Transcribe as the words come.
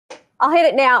I'll hit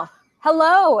it now.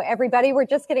 Hello, everybody. We're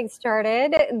just getting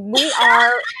started. We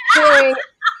are doing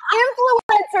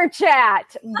influencer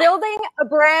chat, building a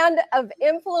brand of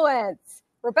influence.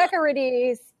 Rebekah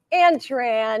Radice and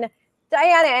Tran,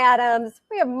 Diana Adams.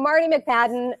 We have Marty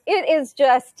McFadden. It is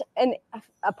just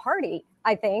a party,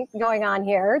 I think, going on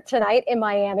here tonight in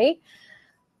Miami.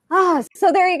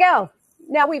 So there you go.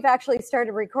 Now we've actually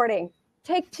started recording.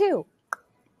 Take two.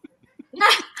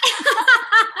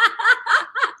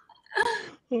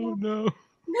 Oh no!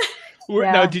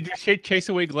 Yeah. Now, did you chase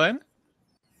away Glenn?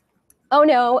 Oh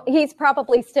no, he's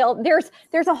probably still there's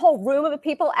a whole room of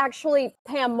people. Actually,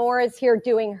 Pam Moore is here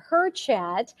doing her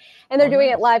chat, and they're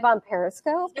doing it live on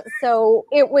Periscope. So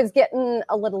it was getting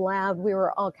a little loud. We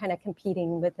were all kind of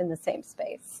competing within the same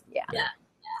space. Yeah.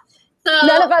 So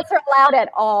none of us are loud at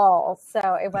all.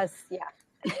 So it was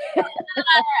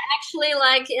actually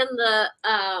like in the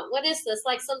what is this,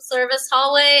 like some service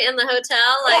hallway in the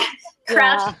hotel, like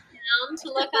crouching down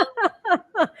to look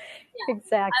up.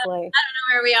 Exactly. I don't know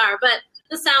where we are, but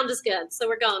the sound is good, so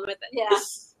we're going with it.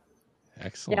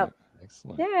 Excellent.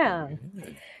 Excellent. Yeah.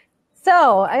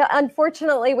 So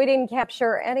unfortunately, we didn't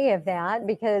capture any of that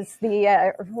because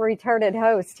the retarded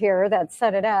host here that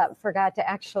set it up forgot to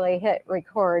actually hit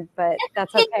record, but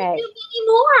that's okay.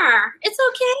 Anymore. It's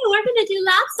okay. We're going to do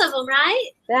lots of them, right?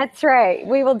 That's right.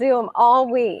 We will do them all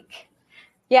week.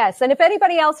 Yes, and if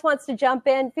anybody else wants to jump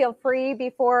in, feel free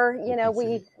before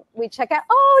we check out.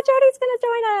 Oh, Jody's going to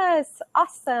join us.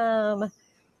 Awesome.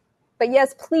 But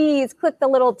yes, please click the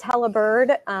little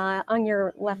telebird on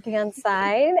your left-hand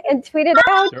side and tweet it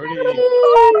out.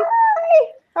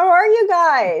 Hi. How are you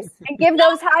guys? And give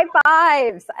those high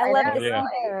fives. I love to see you.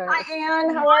 Hi,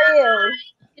 Ann. How are you?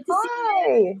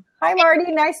 Hi. Hi,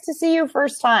 Marty. Nice to see you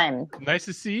first time. Nice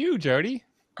to see you, Jody.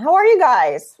 How are you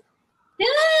guys? Good.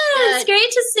 It's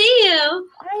great to see you.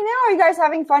 I know. Are you guys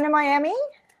having fun in Miami?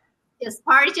 This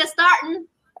party just starting.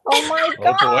 Oh, my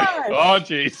God. Oh,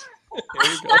 jeez. Here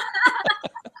we go.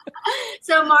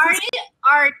 So Marty,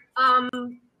 our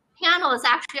panel is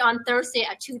actually on Thursday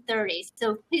at 2:30.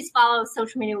 So please follow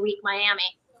Social Media Week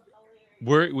Miami.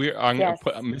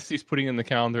 Misty's putting in the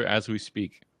calendar as we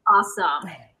speak.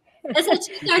 Awesome. It's at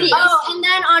 2:30. Oh, and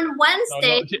then on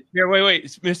Wednesday. Here,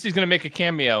 wait. Misty's gonna make a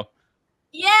cameo.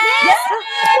 Yes!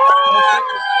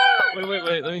 Wait.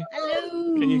 Let me.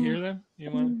 Hello. Can you hear them?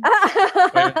 You want?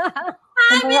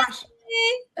 Hi, Misty.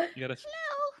 You gotta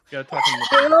talk.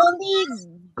 I only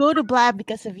go to Blab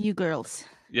because of you girls.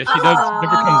 Yeah, she does.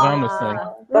 Never comes on this thing.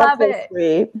 Love That's it.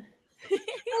 Sweet.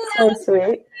 So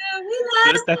sweet.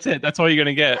 That's it. That's all you're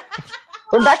gonna get.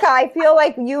 Rebekah, I feel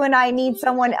like you and I need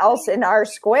someone else in our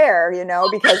square,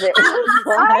 because it was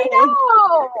I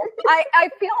know. I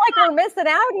feel like we're missing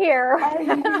out here.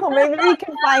 I know. Maybe we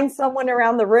can find someone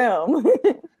around the room.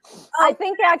 I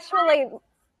think actually.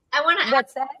 I want to add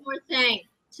one more thing.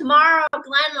 Tomorrow,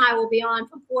 Glenn and I will be on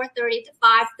from 4:30 to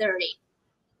 5:30.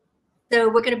 So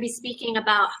we're going to be speaking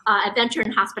about adventure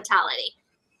and hospitality.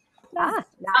 Nice.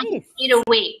 A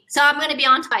week. So I'm going to be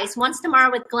on twice. Once tomorrow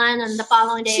with Glenn and the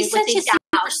following day with the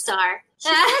superstar.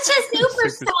 Such a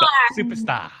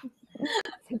superstar.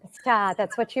 Superstar.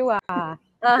 That's what you are.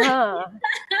 Uh-huh.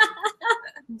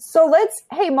 So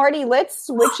Marty, let's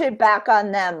switch it back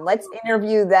on them. Let's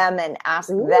interview them and ask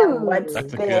them what's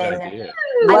been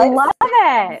I love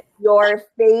it. Your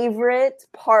favorite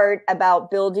part about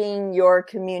building your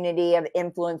community of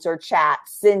influencer chat,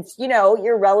 since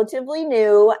you're relatively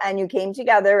new and you came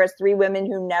together as three women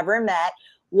who never met.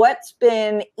 What's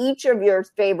been each of your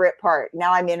favorite part?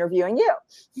 Now I'm interviewing you.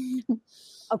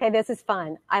 Okay, this is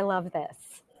fun. I love this.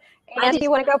 And do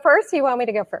you want to go first? Or you want me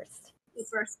to go first? You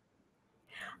first.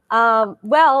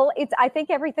 Well, I think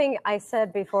everything I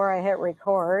said before I hit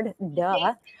record.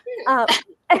 Duh.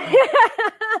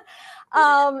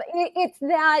 It's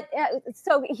that.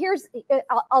 So here's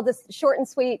I'll just short and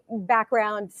sweet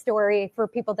background story for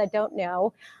people that don't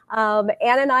know. Ann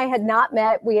and I had not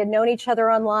met. We had known each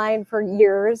other online for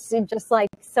years, just like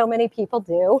so many people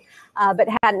do, but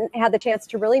hadn't had the chance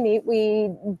to really meet.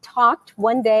 We talked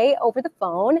one day over the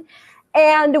phone.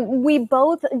 And we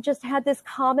both just had this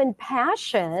common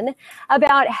passion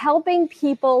about helping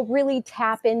people really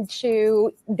tap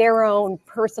into their own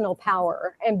personal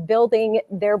power and building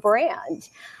their brand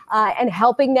and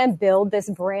helping them build this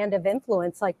brand of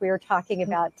influence like we were talking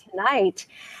about tonight.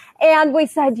 And we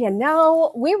said,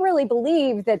 we really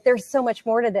believe that there's so much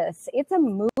more to this. It's a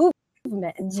movement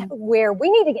where we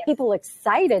need to get people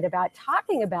excited about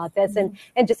talking about this and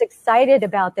just excited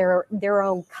about their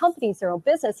own companies, their own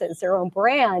businesses, their own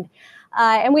brand.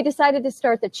 And we decided to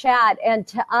start the chat, and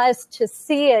to us to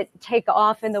see it take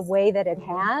off in the way that it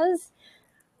has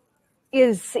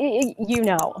is, you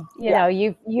know,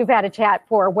 you've had a chat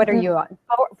for, what are you on?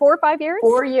 4 or 5 years?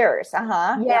 4 years.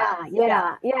 Uh-huh.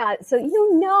 Yeah. So,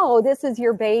 you know, this is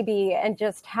your baby, and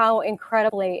just how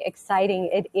incredibly exciting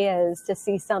it is to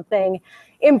see something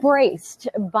embraced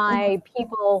by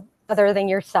people other than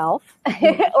yourself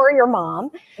or your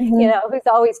mom, you know, who's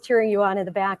always cheering you on in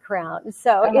the background.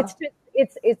 So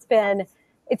it's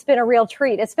been a real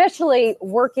treat, especially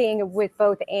working with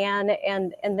both Anne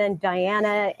and then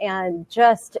Diana, and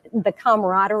just the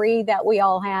camaraderie that we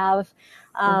all have,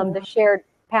 the shared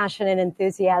passion and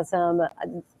enthusiasm.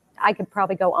 I could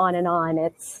probably go on and on.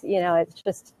 It's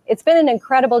been an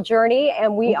incredible journey,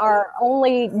 and we are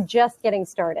only just getting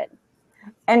started.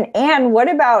 And Anne,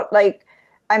 what about, like,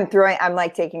 I'm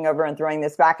like taking over and throwing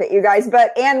this back at you guys,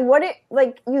 but Anne,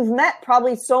 you've met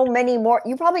probably so many more,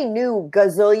 you probably knew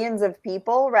gazillions of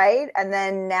people, right? And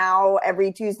then now every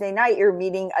Tuesday night you're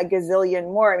meeting a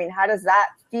gazillion more. I mean, how does that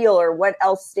feel, or what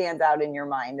else stands out in your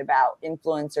mind about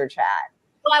influencer chat?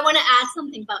 Well, I want to add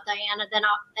something about Diana,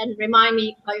 and remind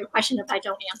me about your question if I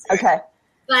don't answer. Okay.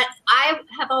 But I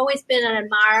have always been an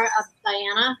admirer of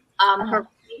Diana, her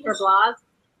blog.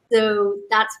 So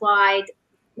that's why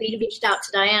we reached out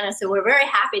to Diana. So we're very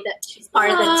happy that she's part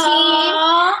of the team.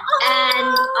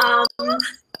 And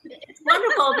it's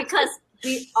wonderful because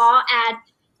we all add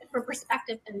different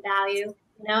perspective and value,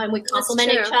 you know, and we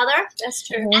complement each other. That's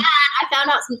true. And I found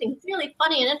out something really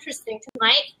funny and interesting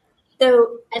tonight.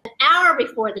 So an hour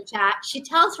before the chat, she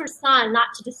tells her son not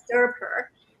to disturb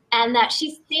her, and that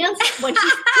she stands when she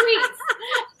tweets.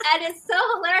 And it's so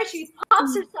hilarious. She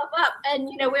pops herself up. And,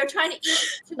 you know, we were trying to eat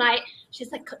tonight.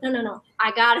 She's like, no.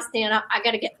 I got to stand up. I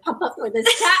got to get pumped up for this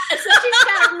chat. And so she's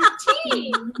got a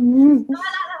routine. I thought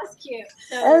that was cute.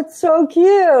 So, that's so cute.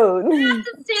 You have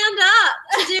to stand up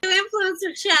to do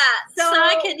influencer chat. So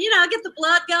I can, you know, get the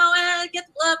blood going, get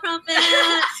the blood pumping,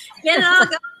 get it all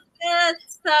going.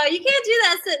 So you can't do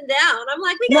that sitting down. I'm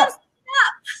like, we got to stand up.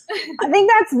 I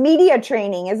think that's media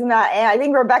training, isn't that? And I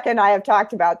think Rebekah and I have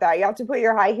talked about that. You have to put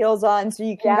your high heels on so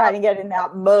you can kind of get in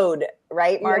that mode,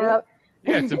 right, Marty?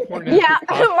 Yeah, it's important.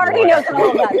 Marty knows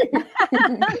all about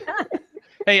it.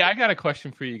 Hey, I got a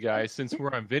question for you guys, since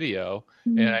we're on video,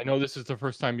 and I know this is the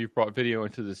first time you've brought video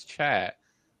into this chat.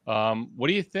 What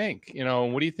do you think? You know,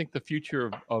 what do you think the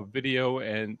future of video,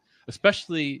 and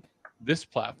especially this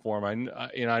platform? I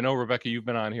know, Rebekah, you've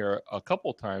been on here a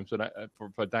couple times, but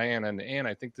for Diana and Anne,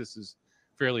 I think this is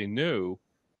fairly new.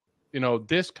 You know,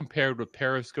 this compared with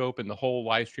Periscope and the whole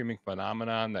live streaming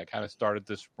phenomenon that kind of started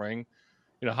this spring.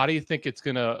 You know, how do you think it's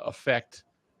going to affect?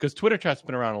 Because Twitter chat's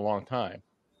been around a long time,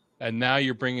 and now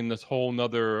you're bringing this whole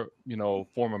nother, you know,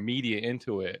 form of media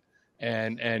into it.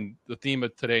 And the theme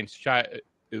of today's chat,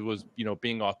 it was, you know,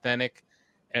 being authentic.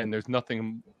 And there's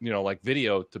nothing, you know, like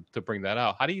video to bring that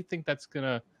out. How do you think that's going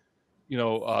to, you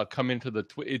know, come into the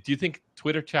do you think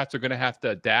Twitter chats are going to have to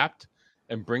adapt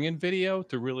and bring in video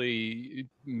to really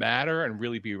matter and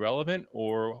really be relevant?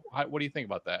 Or what do you think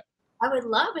about that? I would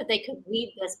love if they could weave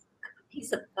this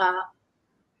piece of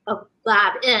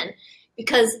lab in,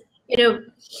 because, you know,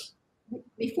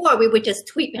 before we would just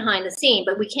tweet behind the scene,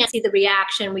 but we can't see the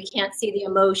reaction. We can't see the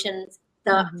emotions,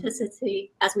 the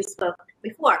authenticity, as we spoke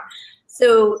before.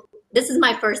 So this is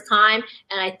my first time,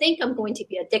 and I think I'm going to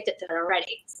be addicted to it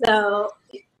already. So,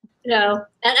 you know,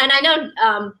 and I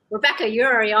know, Rebekah,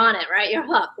 you're already on it, right? You're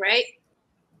hooked, right?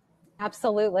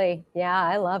 Absolutely. Yeah,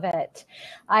 I love it.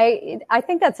 I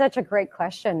think that's such a great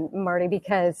question, Marty,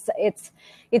 because it's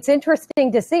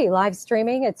interesting to see live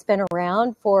streaming. It's been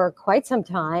around for quite some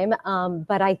time,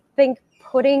 but I think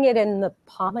putting it in the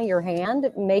palm of your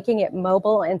hand, making it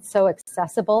mobile and so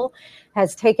accessible,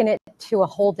 has taken it to a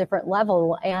whole different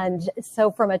level. And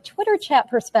so from a Twitter chat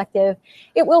perspective,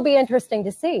 it will be interesting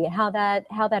to see how that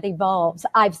evolves.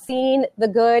 I've seen the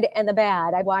good and the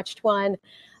bad. I watched one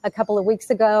a couple of weeks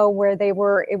ago where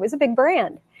it was a big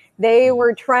brand. They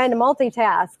were trying to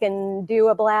multitask and do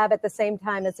a blab at the same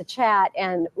time as a chat.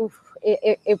 And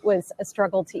it was a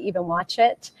struggle to even watch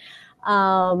it.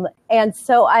 And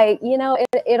so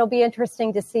it'll be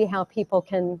interesting to see how people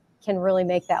can really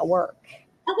make that work.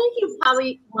 I think you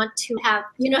probably want to have,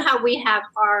 you know how we have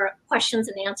our questions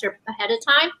and answer ahead of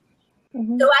time?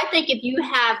 Mm-hmm. So I think if you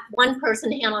have one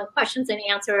person handling questions and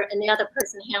answer and the other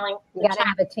person handling you gotta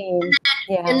have a team.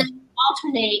 And then you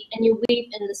alternate and you weave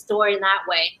in the story in that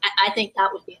way. I think that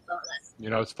would be a bonus. You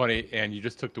know, it's funny, and you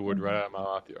just took the word right out of my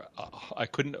mouth. I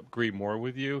couldn't agree more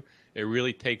with you. It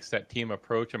really takes that team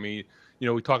approach. I mean, you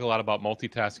know, we talk a lot about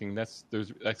multitasking. That's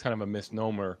kind of a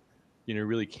misnomer. You know, you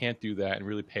really can't do that and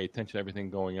really pay attention to everything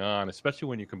going on, especially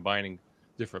when you're combining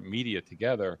different media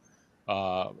together.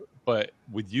 But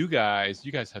with you guys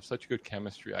have such good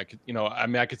chemistry. I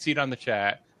could see it on the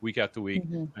chat week after week.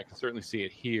 I can certainly see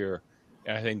it here.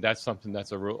 And I think that's something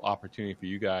that's a real opportunity for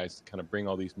you guys to kind of bring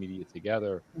all these media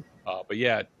together. But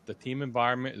yeah, the team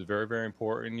environment is very, very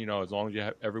important. As long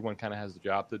as everyone kind of has the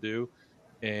job to do,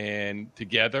 and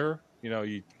together,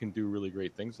 you can do really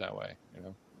great things that way.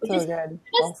 So good.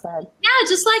 Well said. Yeah,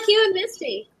 just like you and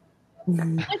Misty.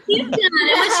 What you've done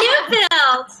and what you've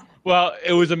built. Well,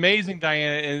 it was amazing,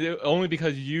 Diana, and only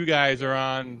because you guys are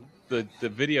on the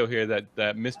video here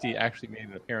that Misty actually made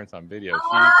an appearance on video. She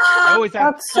always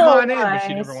asks, come on in, but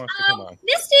she never wants to come on.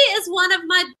 Misty is one of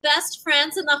my best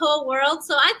friends in the whole world,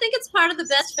 so I think it's part of the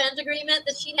best friend agreement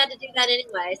that she had to do that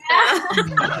anyway. So.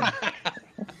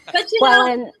 But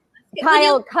and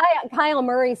Kyle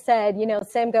Murray said,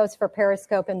 same goes for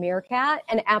Periscope and Meerkat,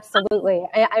 and absolutely.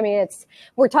 I mean,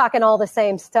 we're talking all the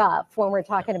same stuff when we're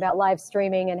talking about live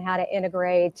streaming and how to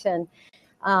integrate. And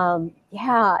a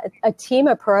team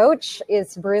approach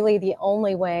is really the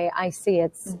only way I see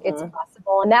it's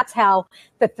possible, and that's how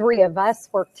the three of us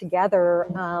work together.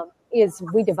 Is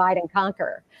we divide and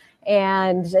conquer.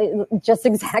 And just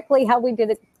exactly how we did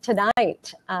it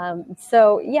tonight.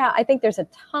 So, yeah, I think there's a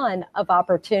ton of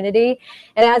opportunity.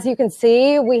 And as you can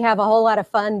see, we have a whole lot of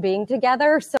fun being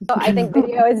together. So I think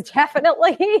video is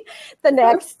definitely the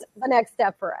next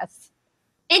step for us.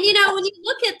 And, when you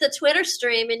look at the Twitter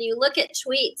stream and you look at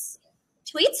tweets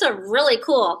are really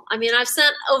cool. I mean, I've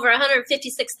sent over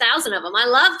 156,000 of them. I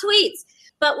love tweets.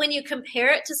 But when you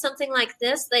compare it to something like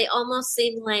this, they almost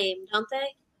seem lame, don't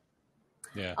they?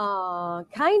 Yeah.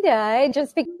 Kinda.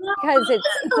 Just because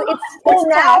it's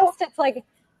now, text. It's like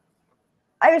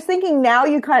I was thinking now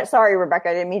you kind of, sorry, Rebekah,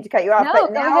 I didn't mean to cut you off,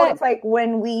 but now it's like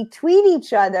when we tweet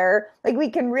each other, like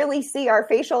we can really see our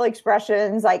facial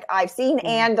expressions. Like I've seen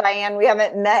Ann, Diane, we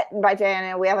haven't met, by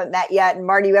Diana, we haven't met yet, and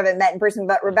Marty, we haven't met in person,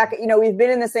 but Rebekah, we've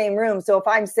been in the same room. So if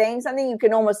I'm saying something, you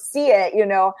can almost see it,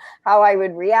 how I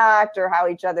would react or how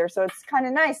each other. So it's kind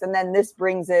of nice. And then this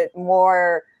brings it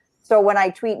more. So when I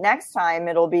tweet next time,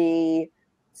 it'll be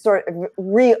sort of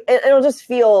real. It'll just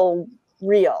feel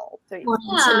real. I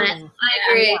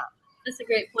agree. Yeah. That's a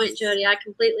great point, Jody. I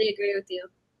completely agree with you.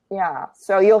 Yeah.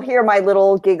 So you'll hear my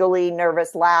little giggly,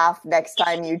 nervous laugh next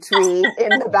time you tweet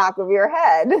in the back of your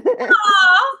head.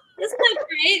 Oh, isn't that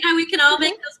great? How we can all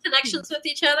make those connections with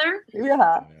each other.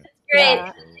 Yeah. It's great.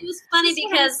 Yeah. It was funny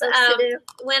because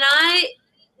when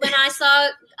I saw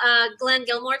Glenn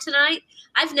Gilmore tonight,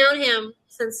 I've known him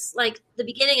since like the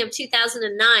beginning of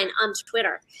 2009 on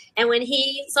Twitter. And when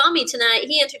he saw me tonight,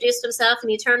 he introduced himself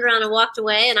and he turned around and walked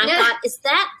away. And I thought, is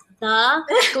that the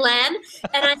Glenn?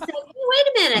 And I said, hey, wait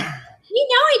a minute. We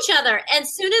know each other. And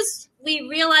as soon as we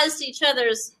realized each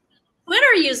other's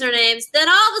Twitter usernames, then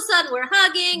all of a sudden we're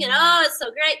hugging and it's so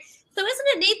great. So isn't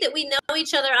it neat that we know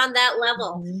each other on that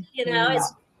level?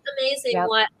 It's amazing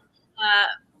what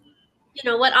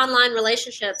online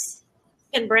relationships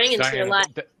can bring into your life.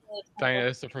 Diana,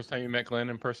 this is the first time you met Glenn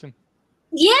in person?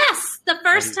 Yes, the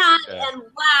first time, and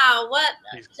wow, what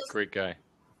he's a great guy.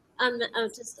 I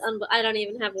don't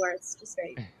even have words. Just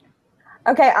great.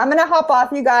 Okay, I'm gonna hop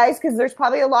off, you guys, because there's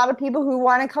probably a lot of people who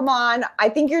want to come on. I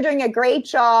think you're doing a great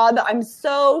job. I'm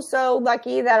so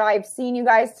lucky that I've seen you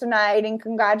guys tonight, and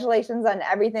congratulations on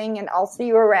everything. And I'll see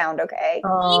you around. Okay.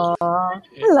 Aww, I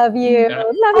love you. Yeah.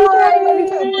 Love you.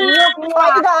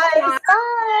 Bye, you guys.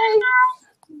 Bye.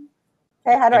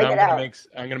 Hey, how do I get out?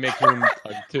 I'm going to make room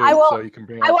too, so you can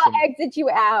bring. I will exit you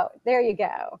out. There you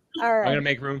go. All right. I'm going to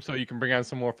make room so you can bring on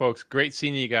some more folks. Great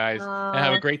seeing you guys, and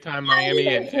have a great time in Miami.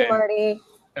 Thank you, Marty.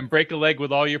 And break a leg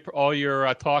with all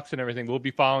your talks and everything. We'll be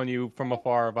following you from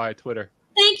afar via Twitter.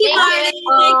 Thank you, Marty.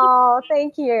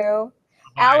 Thank you.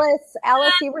 Bye.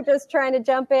 Alice, you were just trying to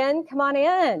jump in. Come on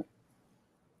in.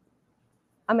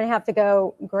 I'm going to have to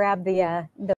go grab the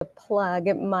plug.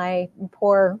 My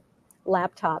poor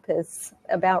laptop is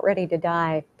about ready to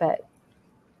die, but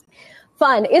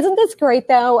fun. Isn't this great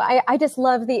though? I just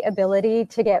love the ability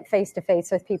to get face to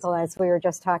face with people, as we were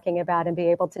just talking about, and be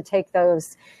able to take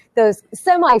those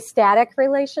semi-static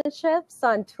relationships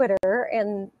on Twitter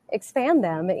and expand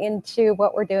them into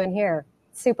what we're doing here.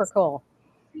 Super cool.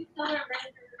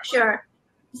 Sure.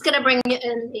 He's going to bring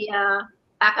in the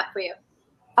backup for you.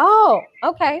 Oh,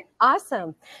 okay.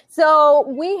 Awesome. So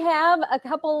we have a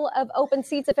couple of open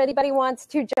seats if anybody wants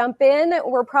to jump in.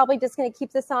 We're probably just going to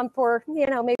keep this on for,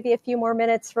 maybe a few more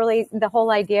minutes. Really, the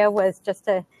whole idea was just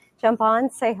to jump on,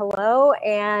 say hello,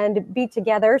 and be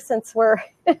together since we're,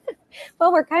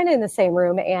 we're kind of in the same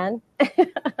room, Anne,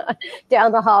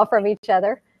 down the hall from each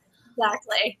other.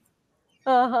 Exactly.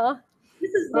 Uh-huh.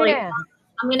 This is really fun.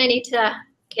 I'm going to need to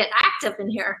get active in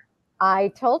here. I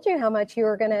told you how much you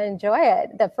were going to enjoy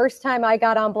it. The first time I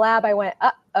got on Blab, I went,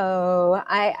 uh-oh,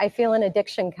 I feel an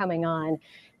addiction coming on.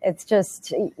 It's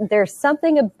just, there's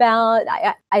something about,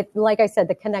 I like I said,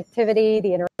 the connectivity,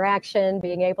 the interaction,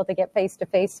 being able to get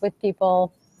face-to-face with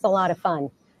people. It's a lot of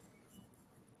fun.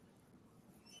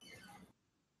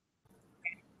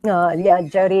 Oh, yeah,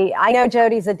 Jody. I know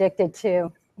Jody's addicted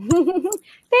too. Thank you,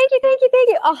 thank you, thank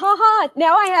you. Oh, ha, ha.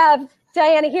 Now I have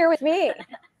Diana here with me.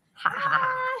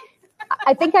 Hi.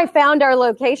 I think I found our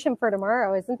location for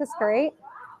tomorrow. Isn't this great?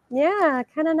 Yeah,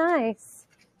 kind of nice.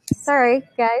 Sorry,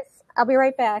 guys. I'll be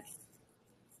right back.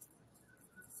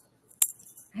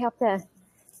 I have to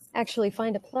actually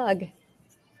find a plug.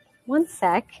 One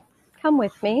sec. Come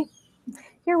with me.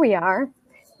 Here we are.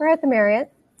 We're at the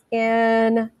Marriott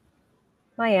in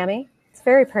Miami. It's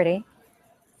very pretty.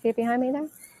 See it behind me there?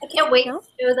 I can't wait to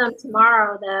show them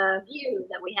tomorrow the view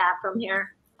that we have from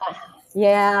here.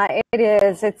 Yeah, it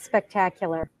is. It's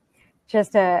spectacular.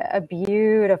 Just a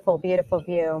beautiful, beautiful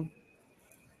view.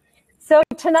 So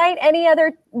tonight, any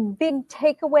other big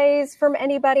takeaways from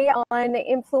anybody on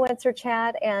influencer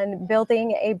chat and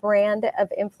building a brand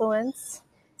of influence?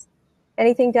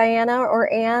 Anything, Diana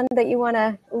or Anne, that you want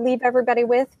to leave everybody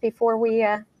with before we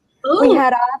head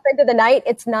off into the night?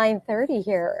 It's 9:30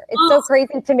 here. It's so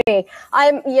crazy to me.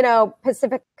 I'm,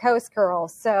 Pacific Coast girl.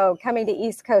 So coming to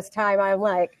East Coast time, I'm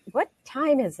like, what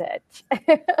time is it?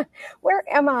 Where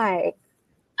am I?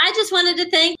 I just wanted to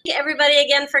thank everybody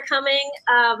again for coming.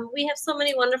 We have so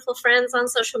many wonderful friends on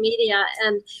social media,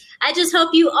 and I just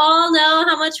hope you all know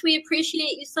how much we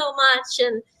appreciate you so much,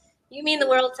 and you mean the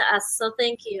world to us. So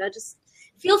thank you. I just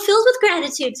feel filled with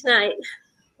gratitude tonight.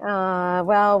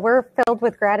 Well, we're filled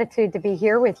with gratitude to be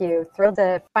here with you. Thrilled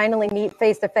to finally meet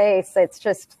face to face. It's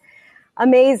just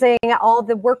amazing all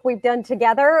the work we've done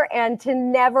together, and to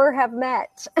never have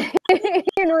met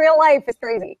in real life is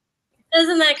crazy.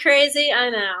 Isn't that crazy? I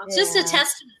know. It's just a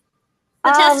testament.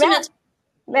 A testament.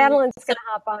 Madeline's going to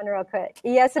hop on real quick.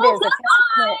 Yes, it is. A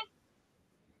testament.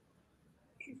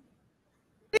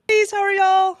 Ladies, how are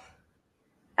y'all?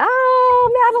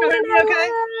 Oh, Madeline,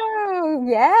 hello.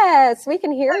 Okay? Yes, we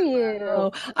can hear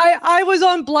you. I was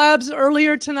on Blabs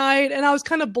earlier tonight, and I was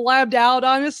kind of blabbed out,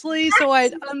 honestly. So I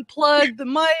unplugged the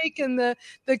mic and the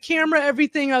camera,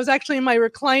 everything. I was actually in my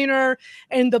recliner,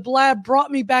 and the Blab brought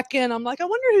me back in. I'm like, I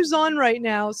wonder who's on right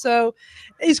now. So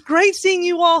it's great seeing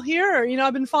you all here.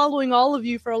 I've been following all of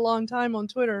you for a long time on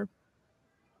Twitter.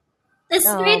 It's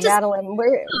great, Madeline.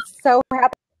 We're so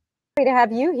happy to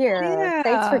have you here.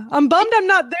 Yeah. I'm bummed I'm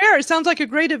not there. It sounds like a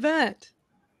great event.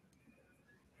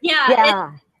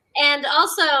 Yeah. And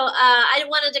also, I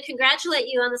wanted to congratulate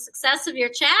you on the success of your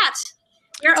chat.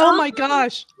 Oh my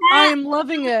gosh. I am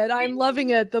loving it. I'm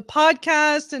loving it. The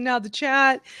podcast and now the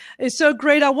chat is so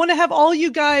great. I want to have all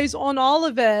you guys on all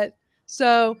of it.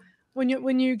 So when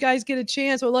you guys get a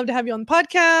chance, I'd love to have you on the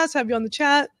podcast, have you on the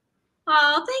chat.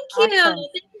 Oh, thank you. Awesome.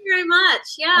 Thank you very much.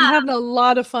 Yeah. I'm having a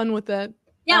lot of fun with it.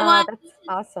 Yeah, well, that's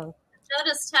awesome. I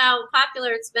noticed how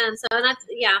popular it's been. So,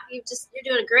 you're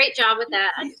doing a great job with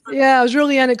that. Yeah, it was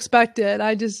really unexpected.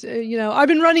 I just, I've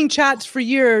been running chats for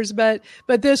years, but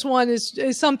this one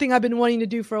is something I've been wanting to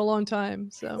do for a long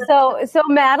time. So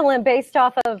Madeline, based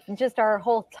off of just our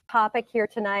whole topic here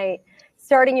tonight,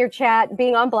 starting your chat,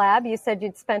 being on Blab, you said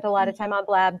you'd spent a lot of time on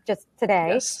Blab just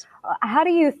today. Yes. How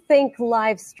do you think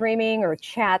live streaming or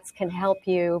chats can help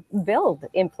you build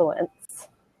influence?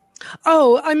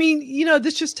 Oh, I mean,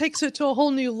 this just takes it to a whole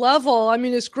new level. I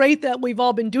mean, it's great that we've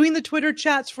all been doing the Twitter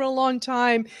chats for a long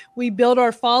time. We build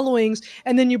our followings,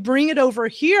 and then you bring it over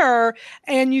here,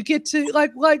 and you get to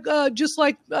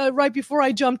right before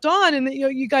I jumped on, and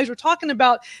you guys were talking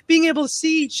about being able to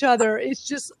see each other. It's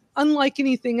just unlike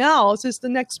anything else. It's the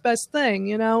next best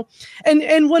thing,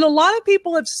 And what a lot of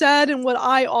people have said, and what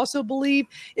I also believe,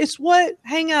 is what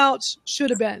Hangouts should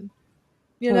have been.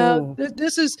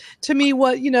 This is to me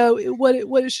what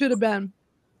it should have been.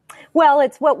 Well,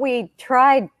 it's what we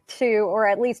tried to, or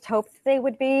at least hoped they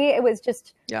would be. It was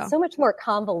just so much more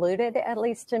convoluted, at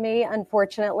least to me,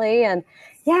 unfortunately. And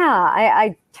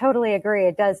I totally agree.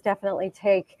 It does definitely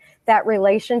take that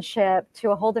relationship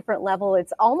to a whole different level.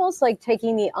 It's almost like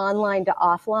taking the online to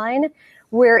offline,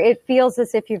 where it feels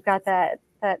as if you've got that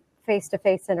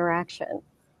face-to-face interaction.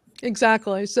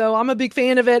 Exactly. So I'm a big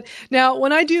fan of it. Now,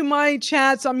 when I do my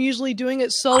chats, I'm usually doing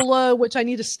it solo, which I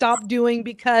need to stop doing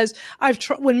because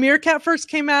when Meerkat first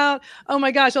came out, oh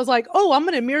my gosh, I was like, oh, I'm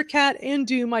going to Meerkat and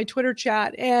do my Twitter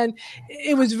chat. And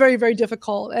it was very, very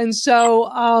difficult. And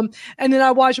so, and then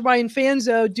I watched Ryan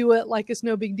Fanzo do it like it's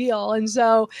no big deal. And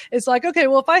so it's like, okay,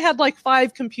 well, if I had like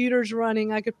 5 computers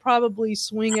running, I could probably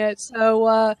swing it.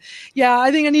 So, yeah,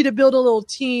 I think I need to build a little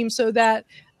team so that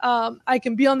I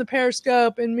can be on the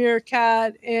Periscope and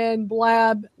Meerkat and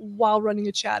Blab while running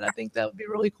a chat. I think that would be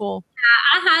really cool.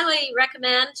 I highly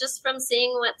recommend, just from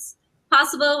seeing what's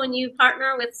possible when you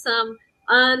partner with some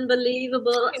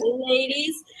unbelievable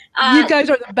ladies. You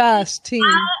guys are the best team.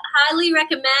 I highly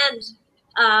recommend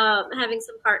having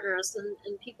some partners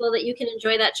and people that you can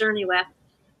enjoy that journey with.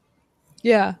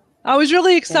 Yeah. I was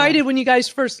really excited when you guys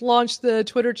first launched the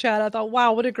Twitter chat. I thought,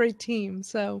 wow, what a great team.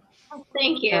 So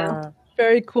thank you.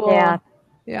 Very cool.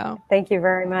 Yeah. Thank you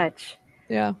very much.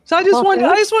 Yeah. So I just want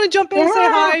to jump in and say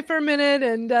hi for a minute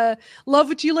and love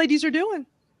what you ladies are doing.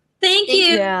 Thank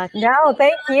you. Yeah. No,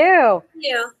 thank you. Thank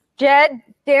you. Jed,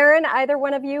 Darren, either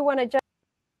one of you want to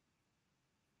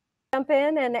jump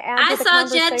in and add to the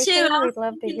conversation? Jed too. We'd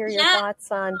love to hear your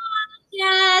thoughts on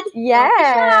Jed.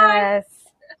 Yes.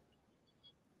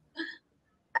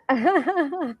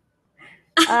 There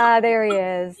he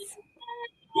is.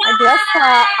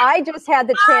 I just had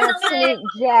the chance to meet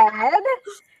Jed.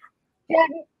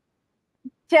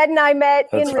 Jed and I met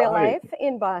in real life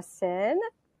in Boston.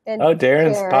 And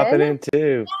Darren's popping in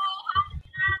too.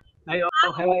 Hey,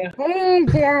 how are you? Hey,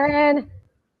 Darren.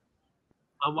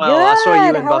 I'm well. Good. I saw you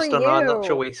in How Boston. are I'm you? not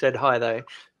sure we said hi though.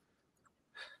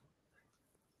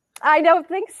 I don't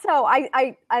think so.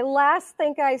 I last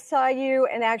think I saw you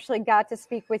and actually got to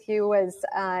speak with you was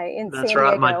in San That's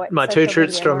Diego. right. My 2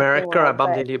 trips to America, I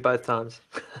bumped into you both times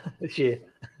this year.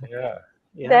 Yeah.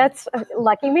 That's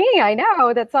lucky me. I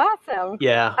know. That's awesome.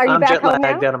 Yeah. Are you I'm back jet home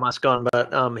lagged now? out of my scone,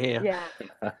 but I'm here. Yeah.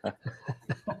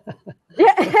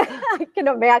 Yeah, I can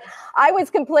imagine. I was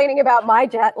complaining about my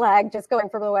jet lag just going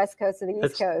from the West Coast to the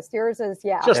East Coast. Yours is,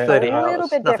 just 30 a little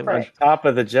bit Nothing different. On top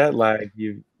of the jet lag,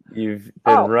 you've been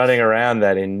running around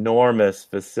that enormous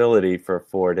facility for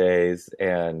 4 days,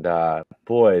 and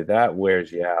boy, that wears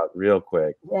you out real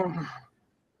quick.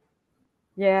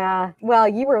 Yeah. Well,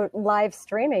 you were live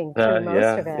streaming through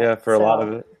most of it. Yeah, for a lot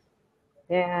of it.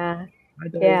 Yeah.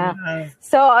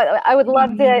 So I would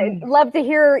love to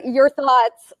hear your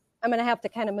thoughts. I'm going to have to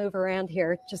kind of move around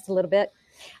here just a little bit.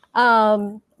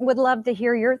 Would love to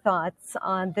hear your thoughts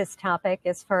on this topic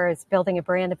as far as building a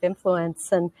brand of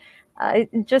influence and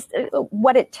just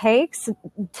what it takes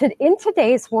in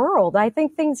today's world. I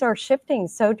think things are shifting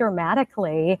so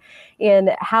dramatically in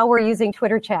how we're using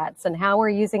Twitter chats and how we're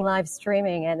using live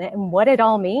streaming and what it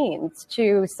all means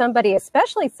to somebody,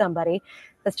 especially somebody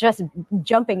that's just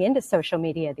jumping into social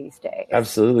media these days.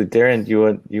 Absolutely. Darren, you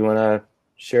want to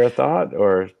share a thought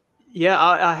or? Yeah,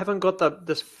 I haven't got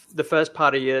the first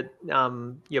part of your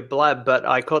blab, but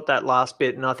I caught that last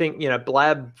bit, and I think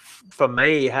blab for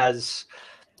me has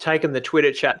taken the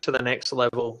Twitter chat to the next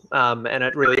level, and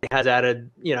it really has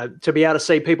added, to be able to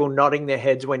see people nodding their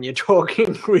heads when you're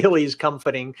talking really is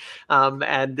comforting,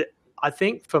 and I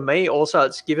think for me also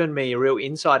it's given me a real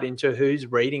insight into who's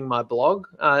reading my blog.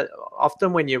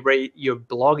 Often when you're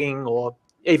blogging or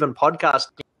even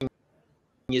podcasting,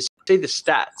 you see the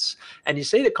stats and you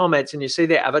see the comments and you see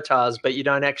their avatars, but you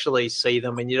don't actually see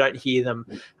them and you don't hear them.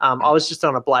 I was just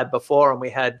on a blab before and we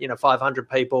had 500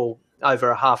 people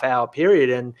over a half-hour period,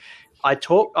 and I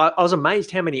was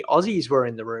amazed how many Aussies were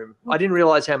in the room. I didn't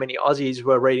realize how many Aussies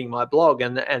were reading my blog,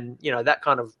 and that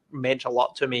kind of meant a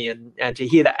lot to me, and to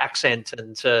hear the accent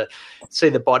and to see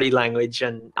the body language,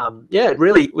 and it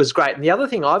really was great. And the other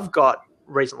thing I've got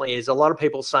recently is a lot of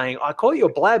people saying, I call you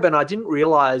a blab and I didn't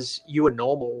realize you were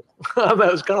normal. I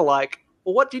was kind of like,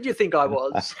 well, what did you think I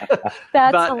was?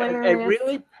 That's but hilarious. It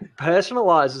really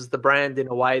personalizes the brand in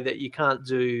a way that you can't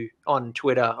do on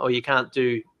Twitter or you can't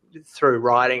do through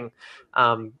writing.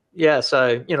 So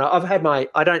I've had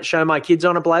I don't show my kids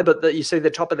on a blab, but you see the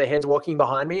top of their heads walking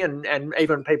behind me, and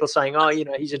even people saying, oh,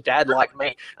 he's a dad like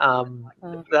me.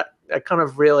 That kind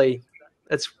of really,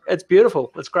 it's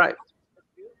beautiful. It's great.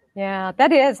 Yeah,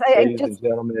 that is. Ladies and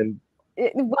gentlemen,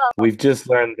 we've just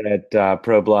learned that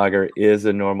Pro Blogger is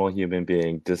a normal human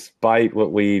being, despite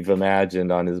what we've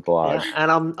imagined on his blog. Yeah,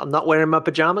 and I'm not wearing my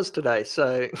pajamas today,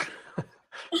 so.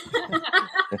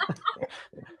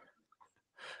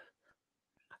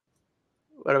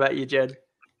 What about you, Jed?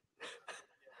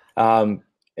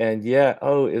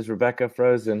 Is Rebekah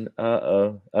frozen?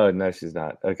 Oh, no, she's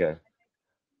not. Okay.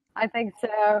 I think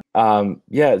so.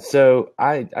 Yeah, so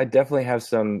I definitely have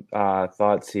some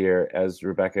thoughts here as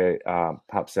Rebekah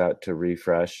pops out to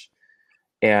refresh.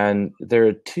 And there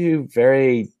are two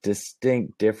very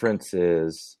distinct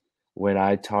differences when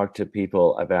I talk to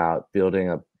people about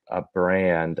building a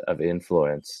brand of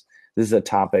influence. This is a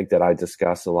topic that I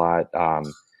discuss a lot.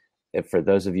 For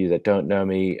those of you that don't know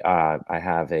me, I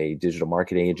have a digital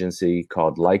marketing agency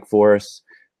called Likeforce,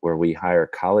 where we hire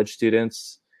college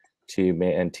students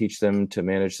and teach them to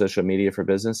manage social media for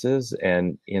businesses.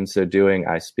 And in so doing,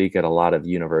 I speak at a lot of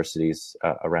universities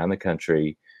around the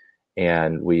country,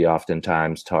 and we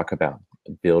oftentimes talk about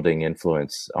building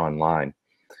influence online.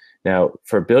 Now,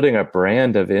 for building a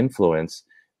brand of influence,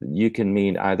 you can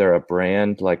mean either a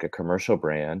brand like a commercial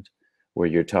brand, where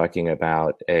you're talking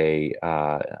about an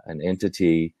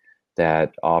entity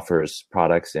that offers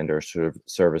products and or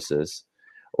services,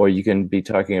 or you can be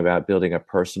talking about building a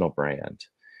personal brand.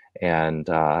 And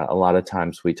a lot of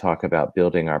times we talk about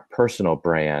building our personal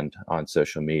brand on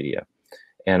social media.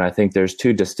 And I think there's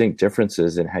two distinct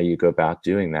differences in how you go about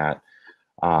doing that.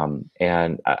 I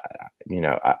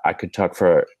could talk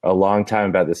for a long time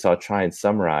about this, so I'll try and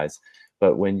summarize.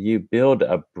 But when you build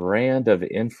a brand of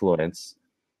influence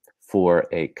for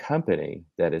a company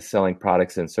that is selling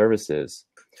products and services,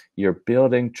 you're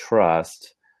building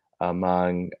trust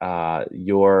among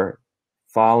your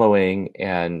following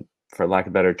and, for lack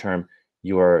of a better term,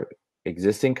 your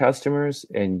existing customers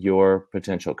and your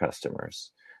potential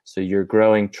customers. So you're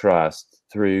growing trust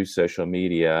through social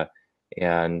media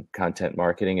and content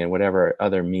marketing and whatever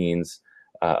other means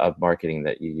of marketing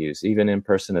that you use, even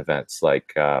in-person events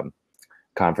like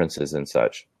conferences and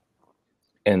such.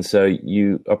 And so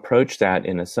you approach that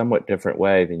in a somewhat different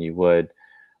way than you would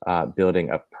building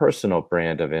a personal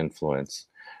brand of influence,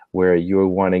 where you're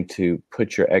wanting to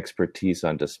put your expertise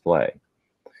on display.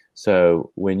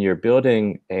 So when you're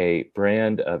building a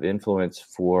brand of influence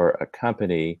for a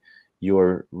company,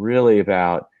 you're really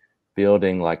about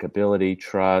building likability,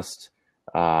 trust,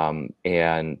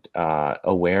 and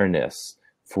awareness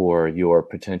for your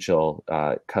potential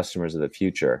customers of the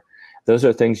future. Those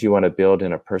are things you want to build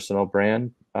in a personal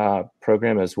brand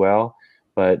program as well,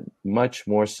 but much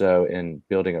more so in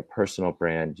building a personal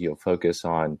brand, you'll focus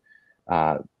on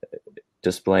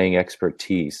displaying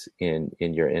expertise in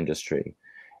your industry.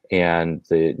 And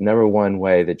the number one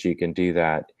way that you can do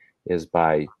that is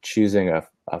by choosing a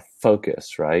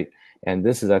focus, right? And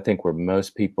this is, I think, where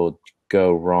most people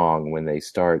go wrong when they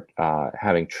start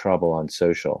having trouble on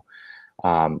social.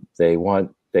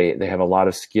 They have a lot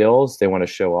of skills. They want to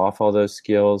show off all those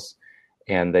skills,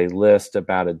 and they list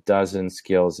about a dozen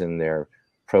skills in their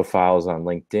profiles on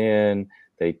LinkedIn.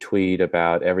 They tweet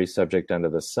about every subject under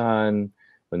the sun.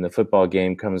 When the football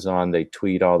game comes on, they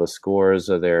tweet all the scores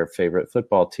of their favorite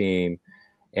football team.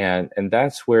 And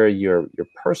that's where your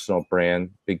personal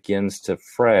brand begins to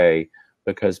fray,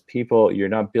 because you're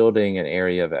not building an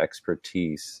area of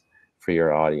expertise for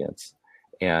your audience.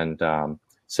 And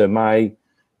so my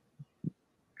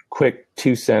quick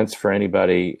 2 cents for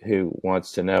anybody who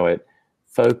wants to know it: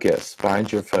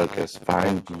 find your focus,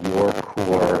 find your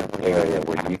core area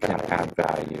where you can add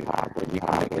value, where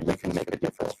you can make a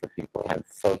difference for people, and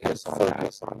focus on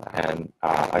that. And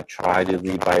I try to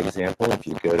lead by example. If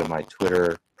you go to my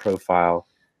Twitter profile,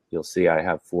 you'll see I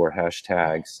have 4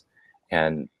 hashtags,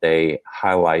 and they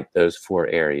highlight those 4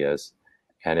 areas.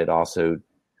 And it also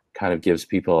kind of gives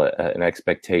people an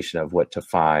expectation of what to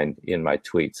find in my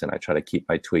tweets. And I try to keep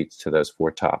my tweets to those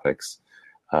 4 topics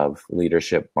of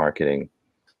leadership, marketing,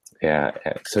 and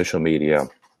social media.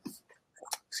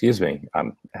 Excuse me.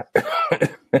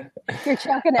 You're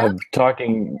choking out.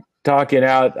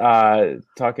 I'm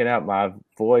talking out my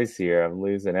voice here. I'm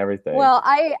losing everything. Well,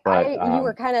 you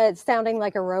were kind of sounding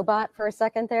like a robot for a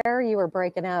second there. You were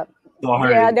breaking up.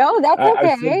 Sorry. Yeah, no, that's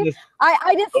okay.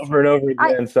 I just over and over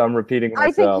again, so I'm repeating myself.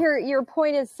 I think your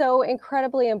point is so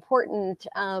incredibly important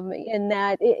in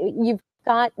that you've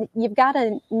got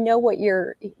to know what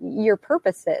your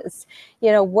purpose is.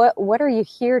 You know, what are you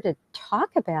here to talk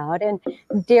about? And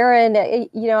Darren,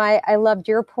 I loved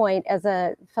your point as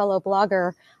a fellow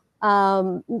blogger.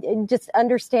 Just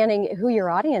understanding who your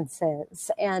audience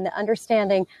is and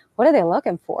understanding what are they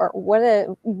looking for,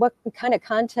 what kind of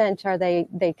content are they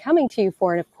coming to you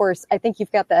for. And of course, I think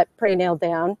you've got that pretty nailed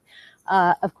down.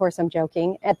 Of course, I'm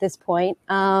joking at this point.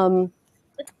 That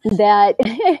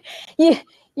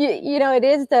it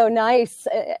is though nice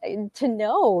to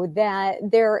know that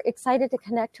they're excited to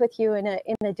connect with you in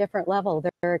a different level.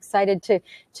 They're excited to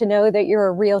know that you're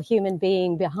a real human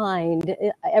being behind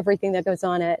everything that goes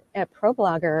on at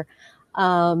ProBlogger.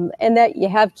 and that you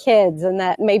have kids, and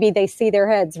that maybe they see their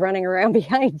heads running around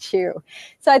behind you.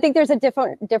 So I think there's a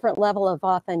different level of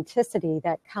authenticity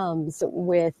that comes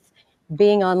with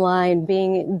being online,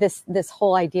 being this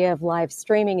whole idea of live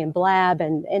streaming and Blab,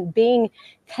 and being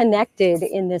connected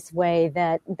in this way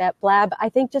that Blab, I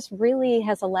think, just really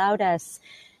has allowed us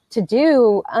to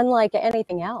do unlike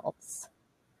anything else.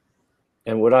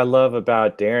 And what I love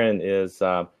about Darren is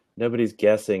nobody's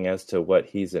guessing as to what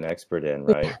he's an expert in,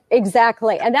 right?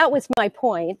 Exactly. And that was my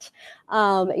point,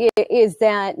 is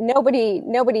that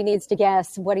nobody needs to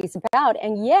guess what he's about.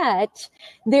 And yet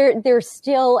there's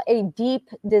still a deep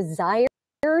desire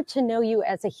to know you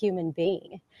as a human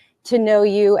being, to know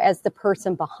you as the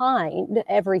person behind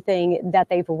everything that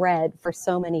they've read for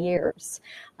so many years.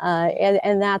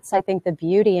 And that's, I think, the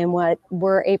beauty in what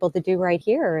we're able to do right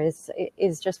here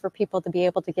is just for people to be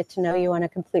able to get to know you on a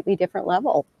completely different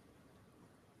level.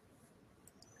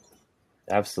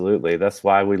 Absolutely. That's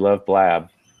why we love Blab.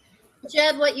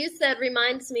 Jed, what you said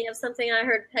reminds me of something I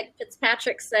heard Peg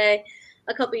Fitzpatrick say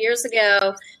a couple years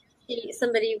ago.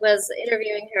 Somebody was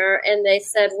interviewing her, and they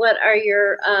said, what are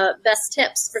your best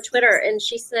tips for Twitter? And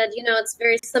she said, it's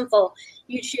very simple.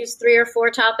 You choose 3 or 4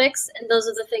 topics, and those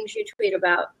are the things you tweet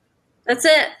about. That's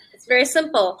it. It's very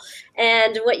simple.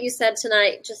 And what you said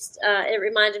tonight, just it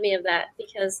reminded me of that,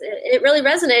 because it really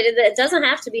resonated that it doesn't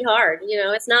have to be hard.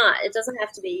 It's not. It doesn't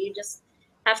have to be. You just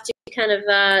have to kind of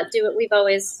do what we've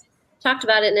always talked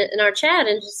about in our chat,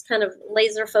 and just kind of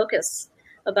laser focus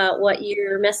about what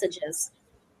your message is.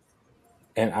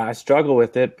 And I struggle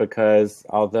with it because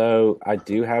although I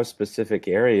do have specific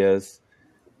areas,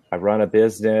 I run a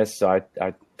business, so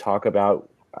I talk about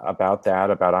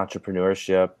that, about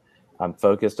entrepreneurship. I'm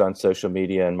focused on social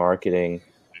media and marketing.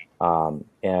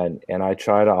 And I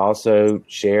try to also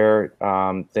share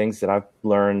things that I've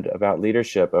learned about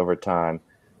leadership over time.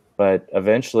 But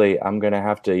eventually I'm going to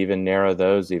have to even narrow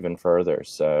those even further.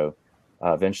 So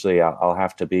eventually I'll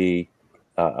have to be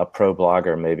a pro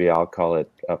blogger. Maybe I'll call it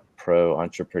a pro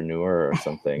entrepreneur or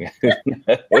something.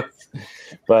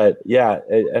 But yeah,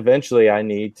 eventually I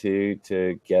need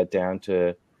to get down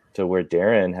to where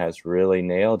Darren has really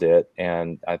nailed it.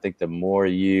 And I think the more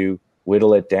you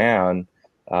whittle it down,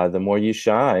 the more you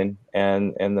shine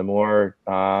and the more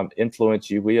influence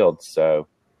you wield. So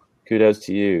kudos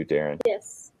to you, Darren.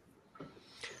 Yes.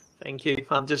 Thank you.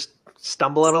 I'm just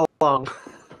stumbling along.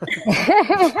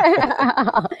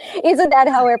 Isn't that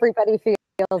how everybody feels?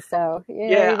 So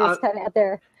you're just kind of out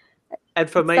there. And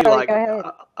for me, Sorry,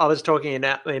 I was talking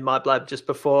in my blog just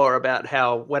before about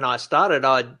how when I started,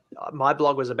 my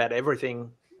blog was about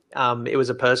everything. It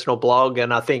was a personal blog,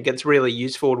 and I think it's really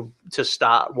useful to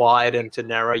start wide and to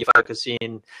narrow your focus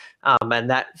in.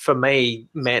 And that for me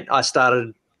meant I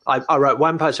wrote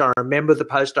one post. I remember the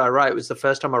post I wrote. It was the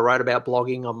first time I wrote about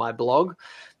blogging on my blog.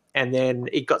 And then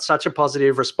it got such a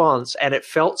positive response, and it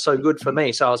felt so good for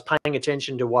me. So I was paying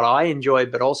attention to what I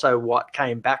enjoyed, but also what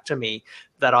came back to me,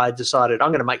 that I decided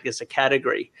I'm going to make this a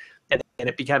category. And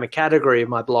it became a category of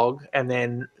my blog. And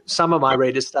then some of my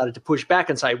readers started to push back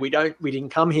and say, we didn't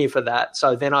come here for that.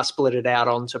 So then I split it out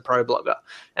onto Pro Blogger.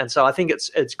 And so I think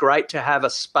it's great to have a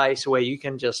space where you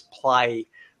can just play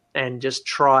and just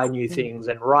try new things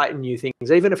and write new things,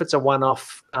 even if it's a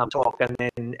one-off talk,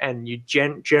 and you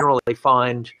generally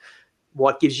find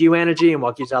what gives you energy and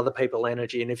what gives other people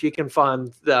energy. And if you can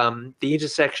find the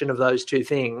intersection of those two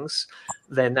things,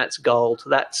 then that's gold.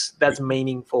 That's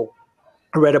meaningful.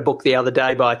 I read a book the other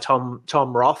day by Tom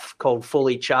Roth called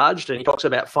Fully Charged, and he talks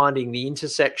about finding the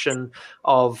intersection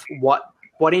of what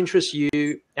interests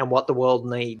you and what the world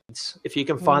needs. If you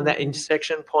can find that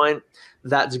intersection point,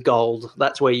 that's gold.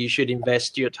 That's where you should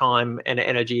invest your time and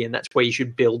energy, and that's where you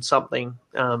should build something.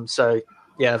 So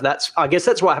yeah, I guess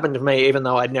that's what happened to me, even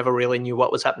though I never really knew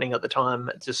what was happening at the time.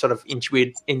 It just sort of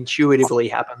intuitively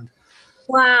happened.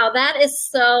 Wow, that is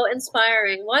so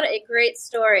inspiring. What a great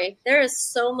story. There is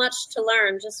so much to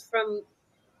learn just from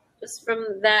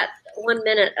that 1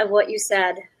 minute of what you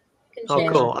said. Oh,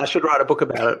 cool. I should write a book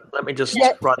about it. Let me just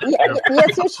write it down.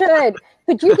 Yes, you should.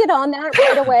 Could you get on that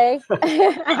right away?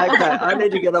 Okay, I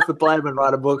need to get off the Blab and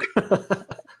write a book.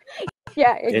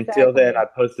 Yeah, exactly. Until then, I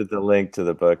posted the link to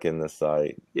the book in the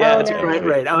site. Yeah, it's a great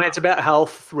read. I mean, it's about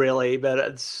health, really, but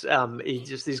it's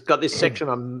he's got this section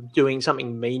on doing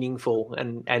something meaningful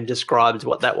and describes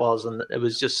what that was, and it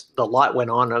was just the light went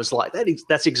on. I was like,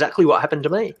 that's exactly what happened to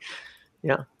me.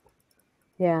 Yeah.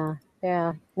 Yeah.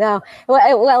 No,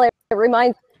 well, it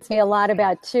reminds me a lot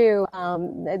about too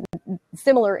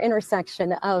similar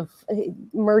intersection of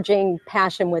merging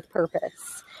passion with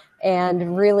purpose.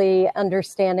 and really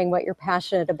understanding what you're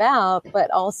passionate about,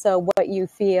 but also what you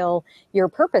feel your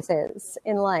purpose is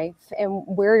in life, and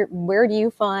where do you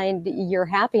find your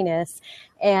happiness,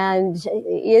 and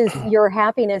is your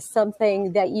happiness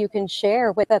something that you can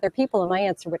share with other people? And my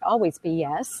answer would always be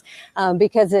yes,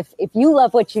 because if you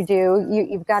love what you do,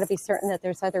 you've got to be certain that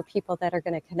there's other people that are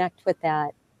going to connect with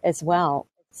that as well.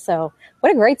 So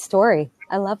what a great story.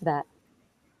 I love that.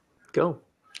 Cool.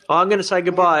 Oh, I'm going to say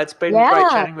goodbye. It's been great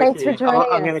chatting with you. Thanks for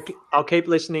joining us. I'll keep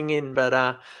listening in, but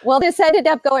well, this ended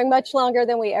up going much longer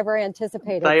than we ever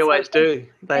anticipated. They always do.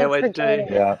 They always do.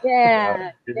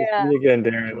 Yeah. Good to see you again,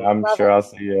 Darren. I'm sure I'll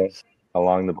see you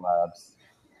along the blabs.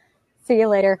 See you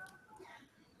later.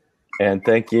 And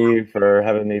thank you for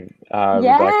having me,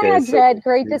 Rebekah. Jed,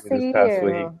 great to see you.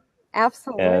 Week.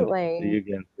 Absolutely. And see you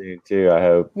again soon too, I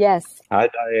hope. Yes. Hi,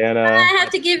 Diana. I have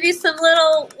to give you some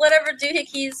little whatever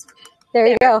doohickeys. There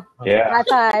you go. Yeah. High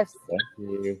fives. Thank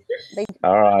you.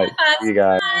 All right. See you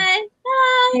guys. Bye.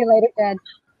 Bye. See you later, Jed.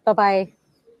 Bye-bye.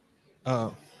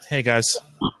 Hey, guys.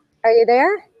 Are you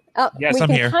there? Oh, yes, we I'm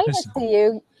can here. kind of see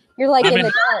you. You're like in the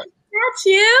dark. That's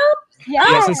you?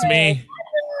 Yes, it's me.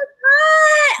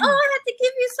 Hi. Oh, I have to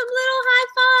give you some little high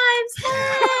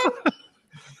fives. Hey.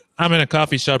 I'm in a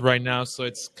coffee shop right now, so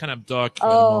it's kind of dark at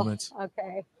the moment.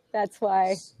 Okay. That's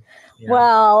why. Yeah.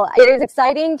 Well, it is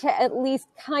exciting to at least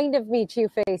kind of meet you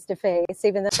face to face,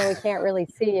 even though we can't really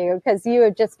see you, because you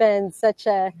have just been such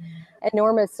a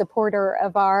enormous supporter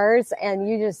of ours, and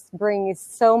you just bring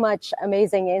so much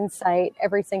amazing insight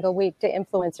every single week to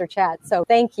Influencer Chat. So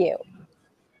thank you.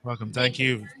 Welcome. Thank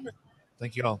you.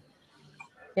 Thank you all.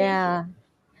 Yeah.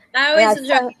 I always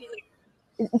enjoy.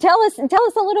 Tell us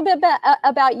a little bit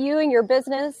about you and your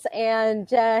business, and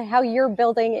how you're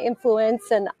building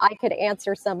influence. And I could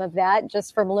answer some of that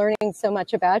just from learning so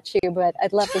much about you, but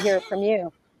I'd love to hear it from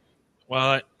you.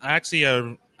 Well, I actually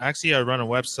run a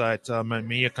website, a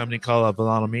media company called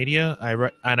Volano Media. I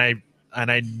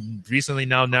recently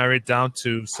now narrowed it down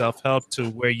to self-help, to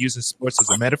where using sports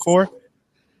as a metaphor,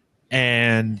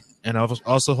 and I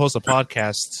also host a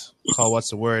podcast called What's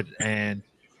the Word, and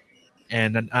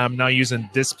I'm now using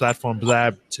this platform,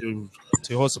 Blab, to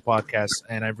host a podcast,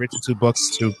 and I've written 2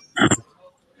 books too.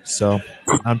 So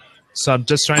I'm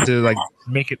just trying to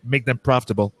make them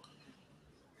profitable.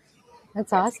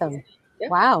 That's awesome. Yeah.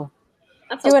 Wow.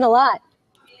 That's doing a lot.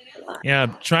 Yeah,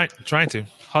 trying to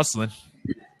hustling.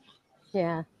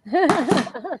 Yeah.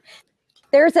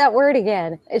 There's that word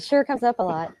again. It sure comes up a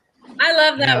lot. I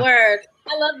love that word.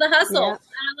 I love the hustle. Yep.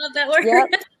 I love that word.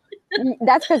 Yep.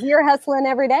 That's because you're hustling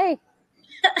every day.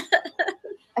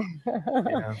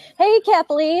 Yeah. Hey,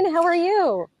 Kathleen, how are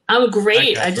you? I'm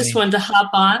great. I just wanted to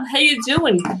hop on. How you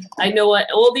doing? I know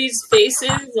all these faces,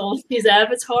 all these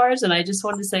avatars, and I just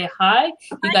wanted to say hi.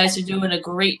 You guys are doing a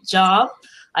great job.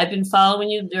 I've been following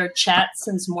your chat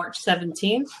since March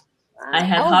 17th. I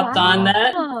had hopped on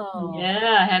that.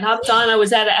 Yeah, I had hopped on. I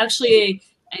was at actually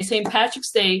a St. Patrick's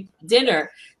Day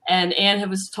dinner, and Anne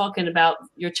was talking about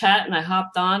your chat, and I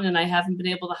hopped on, and I haven't been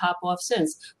able to hop off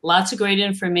since. Lots of great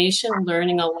information,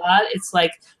 learning a lot. It's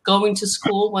like going to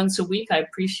school once a week. I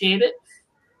appreciate it.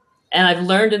 And I've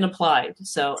learned and applied.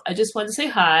 So I just wanted to say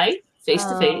hi, face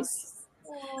to face.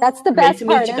 That's the best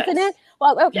part, isn't it?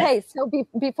 Well, okay, yeah. So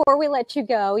before we let you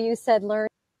go, you said learned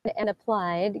and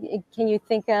applied. Can you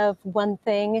think of one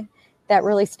thing that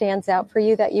really stands out for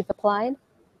you that you've applied?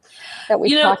 That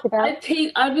we talked about?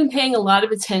 I've been paying a lot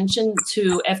of attention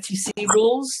to FTC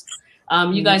rules.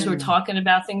 You guys were talking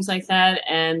about things like that,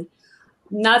 and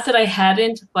not that I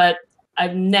hadn't, but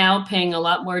I'm now paying a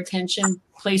lot more attention,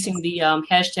 placing the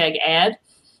hashtag ad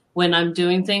when I'm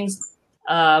doing things.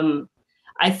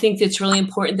 I think it's really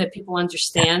important that people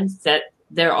understand that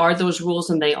there are those rules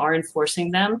and they are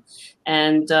enforcing them.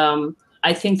 And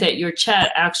I think that your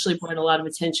chat actually brought a lot of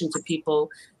attention to people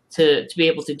to be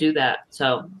able to do that.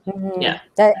 So, yeah.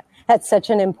 That's such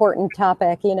an important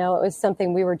topic. You know, it was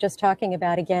something we were just talking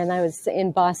about again. I was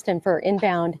in Boston for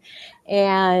Inbound,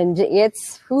 and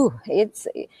it's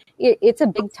a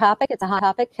big topic. It's a hot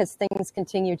topic because things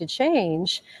continue to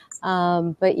change.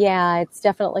 But yeah, it's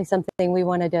definitely something we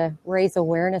wanted to raise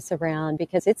awareness around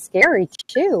because it's scary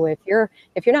too. If you're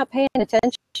not paying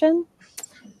attention,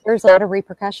 there's a lot of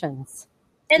repercussions.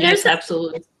 And yes,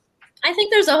 absolutely. I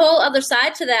think there's a whole other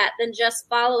side to that than just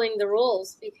following the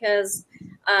rules because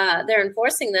they're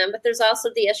enforcing them, but there's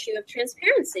also the issue of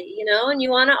transparency, you know, and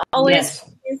you want to always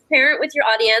be transparent with your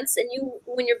audience. And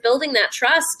when you're building that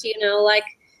trust, you know, like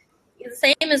the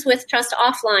same as with trust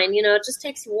offline, you know, it just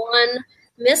takes one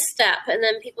misstep and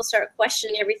then people start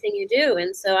questioning everything you do.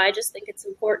 And so I just think it's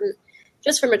important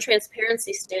just from a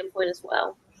transparency standpoint as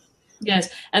well. Yes,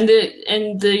 and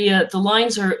the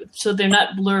lines are so they're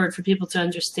not blurred for people to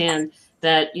understand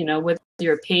that, you know, whether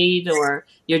you're paid or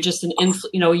you're just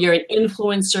you're an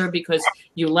influencer because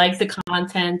you like the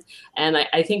content. And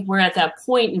I think we're at that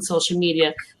point in social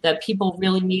media that people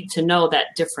really need to know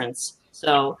that difference.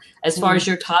 So as far as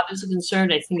your topics are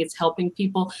concerned, I think it's helping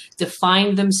people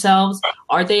define themselves.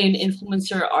 Are they an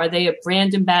influencer? Are they a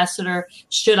brand ambassador?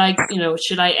 Should I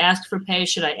ask for pay?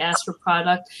 Should I ask for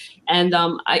product? And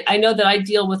I know that I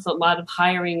deal with a lot of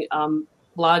hiring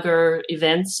blogger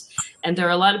events, and there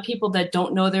are a lot of people that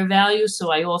don't know their value.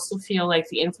 So I also feel like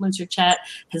the influencer chat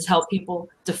has helped people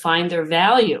define their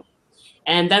value.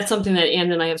 And that's something that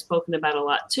Ann and I have spoken about a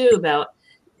lot too, about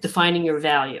defining your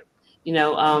value. You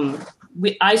know,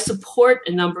 I support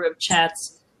a number of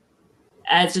chats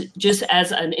just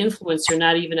as an influencer,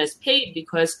 not even as paid,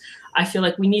 because I feel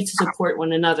like we need to support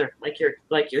one another, like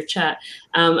your chat.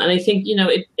 And I think, you know,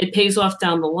 it pays off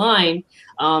down the line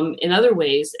in other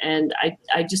ways. And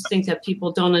I just think that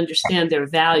people don't understand their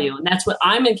value. And that's what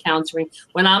I'm encountering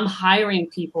when I'm hiring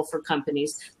people for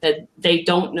companies, that they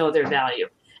don't know their value.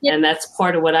 Yep. And that's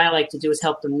part of what I like to do, is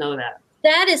help them know that.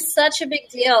 That is such a big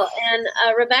deal. And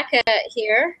Rebekah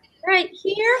right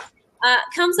here,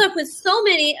 comes up with so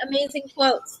many amazing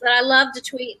quotes that I love to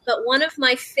tweet. But one of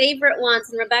my favorite ones,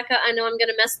 and Rebekah, I know I'm going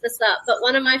to mess this up, but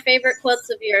one of my favorite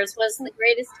quotes of yours was, the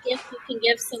greatest gift you can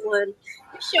give someone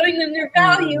is showing them their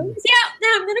value. Yeah, now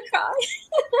I'm going to cry.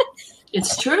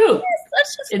 It's true.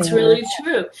 It's really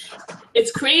true.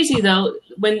 It's crazy, though,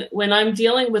 when I'm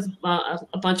dealing with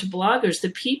a bunch of bloggers,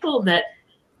 the people that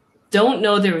don't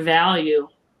know their value,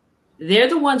 they're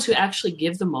the ones who actually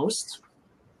give the most.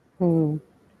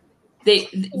 They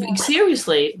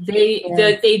seriously,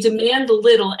 they demand a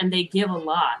little and they give a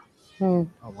lot. Oh,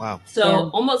 wow.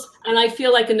 So almost, and I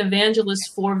feel like an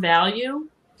evangelist for value,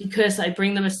 because I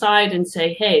bring them aside and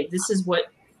say, hey, this is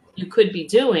what you could be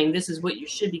doing. This is what you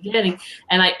should be getting.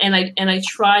 And I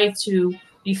try to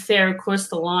be fair across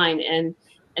the line and,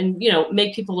 you know,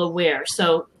 make people aware.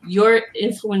 So your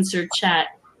influencer chat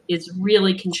is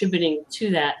really contributing to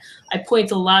that. I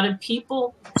point a lot of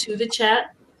people to the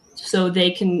chat so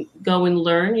they can go and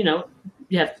learn. You know,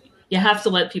 you have to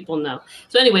let people know.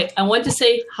 So anyway, I want to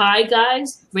say hi,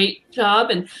 guys. Great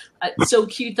job, and so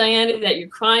cute, Diana, that you're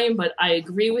crying. But I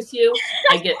agree with you.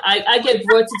 I get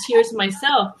brought to tears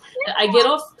myself.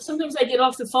 Sometimes I get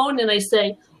off the phone and I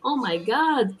say, oh my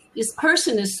God, this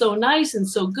person is so nice and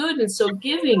so good and so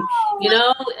giving. You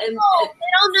know, and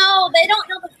they don't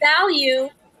know the value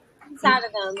inside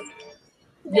of them.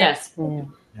 Yes,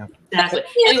 exactly.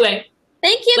 Anyway.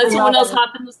 Thank you. Let someone else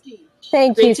hop in the seat.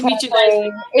 Thank Great you. to meet you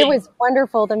guys. It was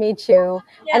wonderful to meet you.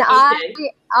 Yeah, and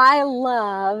I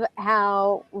love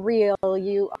how real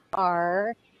you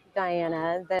are,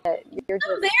 Diana, that you're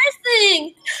just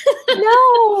embarrassing.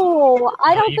 No,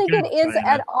 I don't think it is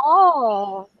at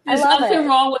all. There's nothing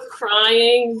wrong with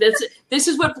crying. This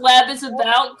is what Blab is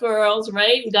about, girls,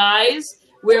 right? Guys,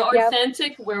 we're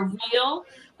authentic, we're real.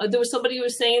 There was somebody who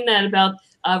was saying that about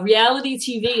reality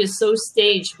TV is so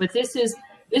staged, but this is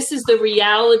the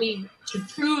reality,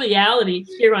 true reality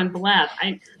here on Blab.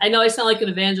 I know I sound like an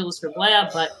evangelist for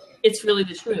Blab, but it's really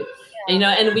the truth. And, you know,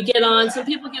 and we get on. Some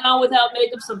people get on without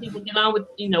makeup. Some people get on with,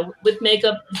 you know, with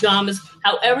makeup, pajamas.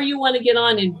 However you want to get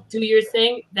on and do your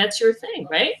thing, that's your thing,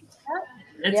 right?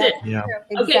 That's it. Yeah.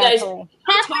 Okay, guys. I'll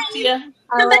talk to you.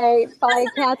 All right. Bye,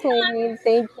 Kathleen.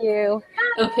 Thank you.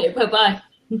 Okay. Bye-bye.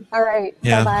 All right.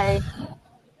 Yeah. Bye-bye.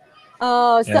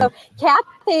 Oh, so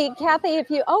Kathy, if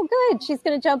you, good, she's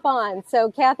going to jump on.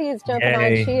 So Kathy is jumping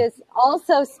on. She is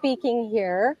also speaking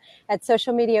here at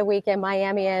Social Media Week in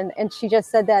Miami, and she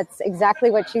just said that's exactly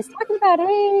what she's talking about.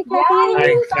 Hey, Kathy.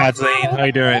 Hi, Kathleen. How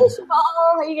you doing? Hey,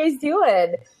 how you guys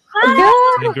doing?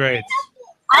 Doing great.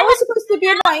 I was supposed to be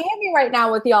in Miami right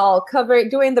now with y'all,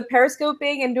 doing the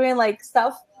periscoping and doing like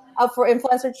stuff for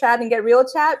influencer chat and get real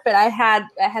chat, but I had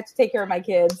to take care of my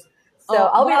kids. So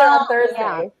I'll be there on Thursday.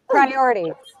 Yeah.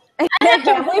 Priorities.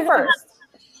 Family first.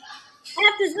 I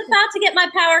have to zip out to get my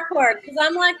power cord because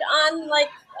I'm like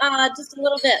on just a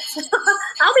little bit.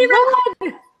 I'll be right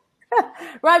back.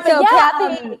 Right, so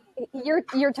Kathy,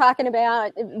 you're talking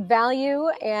about value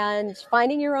and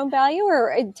finding your own value,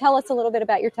 or tell us a little bit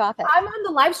about your topic. I'm on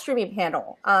the live streaming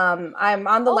panel. I'm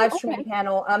on the live streaming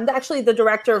panel. I'm actually the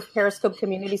director of Periscope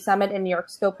Community Summit in New York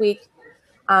Scope Week.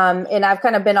 And I've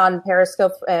kind of been on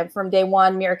Periscope from day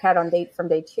one, Meerkat from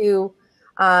day two.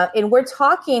 And we're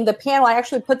talking the panel. I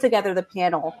actually put together the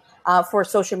panel for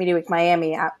Social Media Week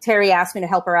Miami. Terry asked me to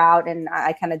help her out, and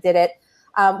I kind of did it.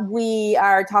 We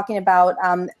are talking about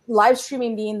live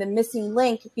streaming being the missing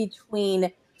link between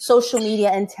social media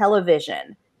and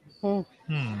television.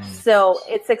 So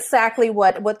it's exactly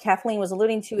what Kathleen was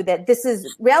alluding to, that this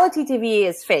is reality TV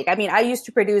is fake. I mean, I used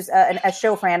to produce a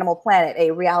show for Animal Planet,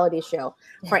 a reality show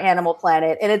for Animal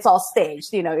Planet, and it's all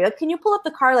staged. You know, you're like, can you pull up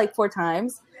the car like 4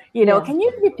 times? You know, can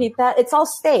you repeat that? It's all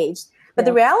staged. But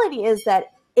the reality is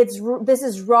that this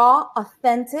is raw,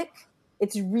 authentic.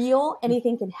 It's real.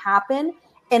 Anything can happen.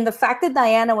 And the fact that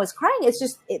Diana was crying, it's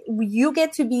just you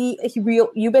get to be real.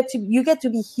 You get to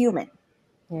be human.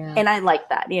 Yeah. And I like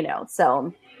that, you know.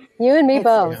 So you and me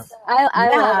both.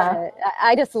 I love it.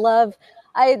 I just love.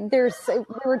 We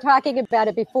were talking about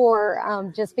it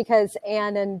before, just because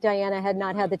Anne and Diana had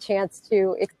not had the chance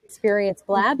to experience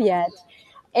Blab yet.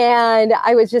 And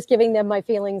I was just giving them my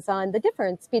feelings on the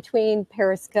difference between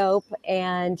Periscope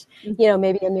and, you know,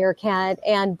 maybe a Meerkat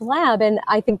and Blab. And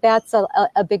I think that's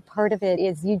a big part of it,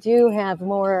 is you do have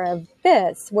more of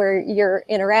this, where you're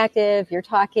interactive, you're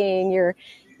talking, you're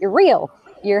real.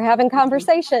 You're having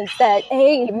conversations that,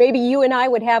 hey, maybe you and I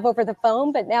would have over the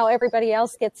phone, but now everybody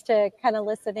else gets to kind of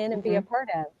listen in and be a part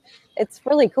of. It's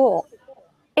really cool.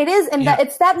 It is. And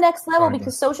it's that next level,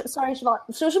 because social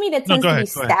media tends to be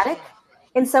static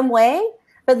in some way,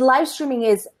 but live streaming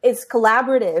is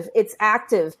collaborative, it's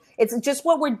active, it's just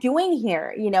what we're doing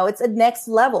here. You know, it's a next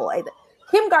level.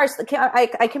 Kim Garst,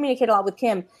 I communicate a lot with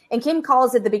Kim, and Kim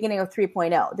calls it the beginning of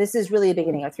 3.0. This is really the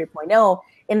beginning of 3.0,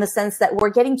 in the sense that we're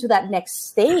getting to that next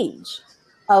stage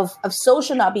of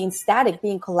social not being static,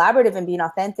 being collaborative and being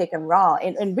authentic and raw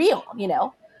and real, you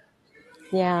know?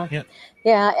 Yeah.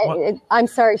 I'm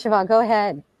sorry, Siobhan, go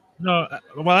ahead. No,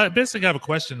 well, I basically have a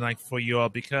question for you all,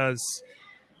 because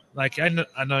I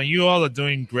know you all are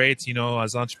doing great, you know,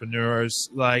 as entrepreneurs.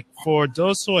 Like, for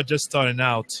those who are just starting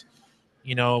out,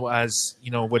 you know, as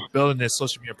you know, with building their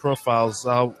social media profiles,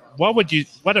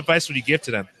 what advice would you give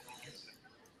to them?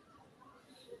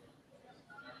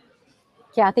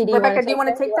 Kathy, Rebecca, do you want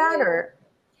to take that, or?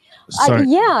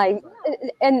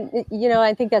 And you know,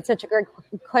 I think that's such a great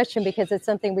question, because it's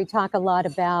something we talk a lot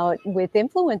about with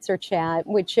influencer chat,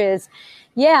 which is,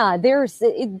 there's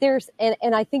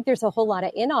and I think there's a whole lot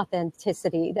of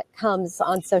inauthenticity that comes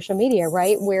on social media,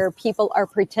 right? Where people are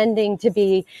pretending to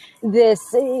be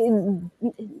this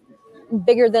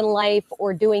bigger than life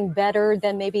or doing better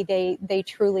than maybe they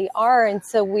truly are. And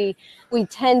so we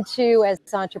tend to, as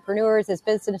entrepreneurs, as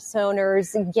business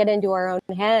owners, get into our own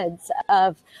heads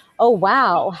of, oh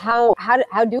wow, how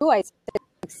do I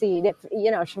succeed if,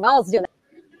 you know, Cheval's doing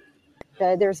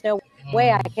it? There's no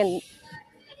way I can,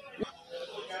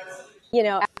 you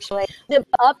know, actually live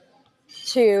up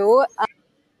to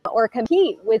or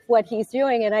compete with what he's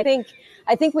doing. And I think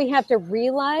we have to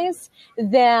realize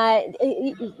that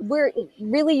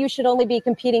you should only be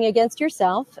competing against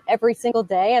yourself every single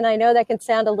day. And I know that can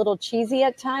sound a little cheesy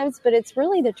at times, but it's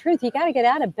really the truth. You got to get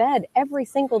out of bed every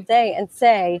single day and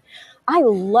say, I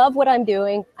love what I'm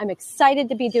doing. I'm excited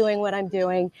to be doing what I'm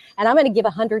doing, and I'm going to give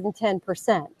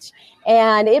 110%.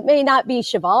 And it may not be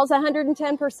Cheval's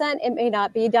 110%. It may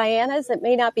not be Diana's. It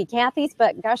may not be Kathy's,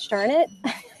 but gosh darn it,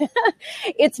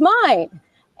 it's mine.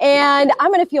 And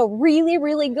I'm going to feel really,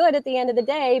 really good at the end of the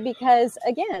day, because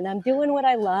again, I'm doing what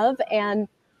I love, and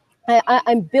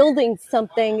I'm building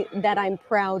something that I'm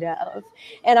proud of.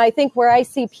 And I think where I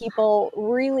see people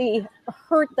really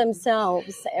hurt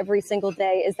themselves every single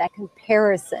day is that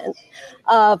comparison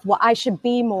of, well, I should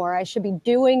be more, I should be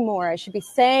doing more, I should be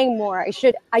saying more, I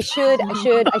should,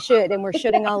 and we're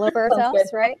shooting all over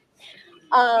ourselves, right?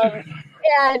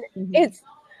 And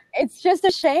it's just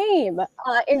a shame.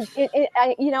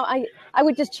 I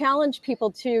would just challenge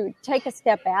people to take a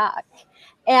step back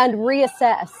and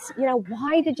reassess, you know,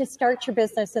 why did you start your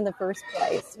business in the first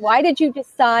place? Why did you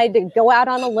decide to go out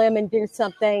on a limb and do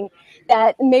something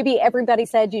that maybe everybody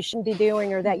said you shouldn't be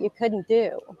doing or that you couldn't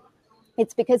do?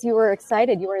 It's because you were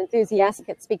excited, you were enthusiastic.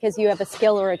 It's because you have a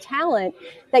skill or a talent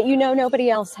that you know nobody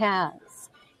else has.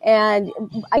 And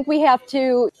I think we have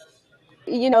to,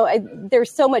 you know,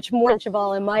 there's so much more,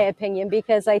 Cheval, in my opinion,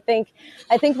 because I think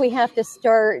we have to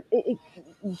start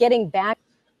getting back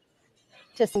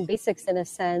to some basics, in a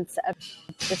sense, of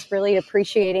just really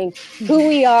appreciating who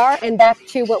we are, and back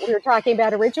to what we were talking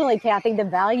about originally, Kathy, the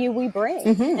value we bring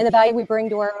and the value we bring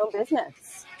to our own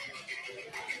business.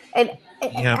 And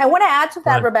I want to add to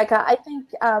that, Rebecca.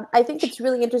 I think it's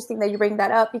really interesting that you bring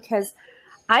that up, because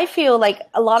I feel like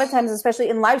a lot of times, especially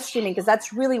in live streaming, because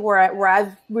that's really where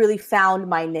I've really found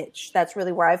my niche. That's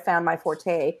really where I've found my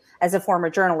forte as a former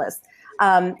journalist.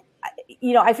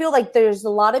 You know, I feel like there's a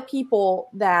lot of people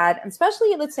that,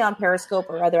 especially let's say on Periscope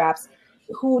or other apps,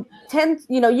 who tend,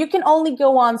 you know, you can only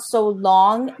go on so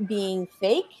long being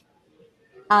fake,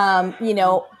 you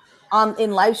know,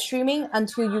 in live streaming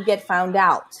until you get found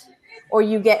out.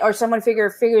 or someone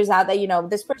figures out that, you know,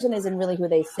 this person isn't really who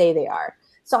they say they are.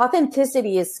 So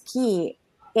authenticity is key.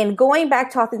 And going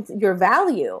back to your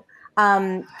value,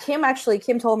 Kim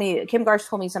Garsh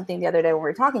told me something the other day when we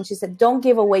were talking. She said, don't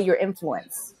give away your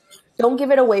influence. Don't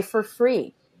give it away for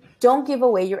free. Don't give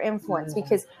away your influence,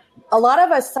 because a lot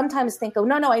of us sometimes think, oh,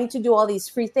 no, I need to do all these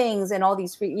free things and all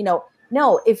these free, you know.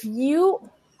 No, if you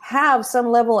have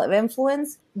some level of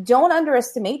influence, don't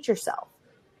underestimate yourself.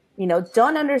 You know,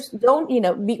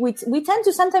 we tend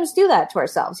to sometimes do that to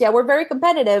ourselves. Yeah, we're very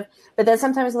competitive, but then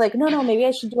sometimes we're like, no, maybe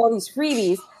I should do all these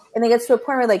freebies. And it gets to a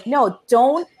point where like, no,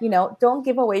 don't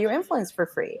give away your influence for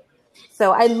free.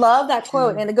 So I love that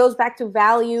quote. And it goes back to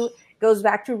value, goes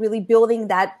back to really building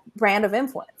that brand of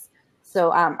influence.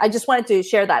 So I just wanted to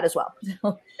share that as well.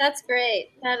 That's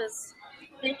great.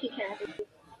 Thank you, Kathy.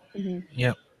 Mm-hmm.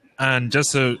 Yeah. And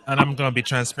I'm going to be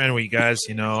transparent with you guys.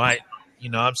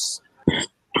 I'm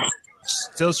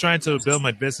still trying to build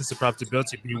my business to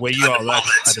profitability the way you all are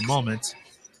at the moment.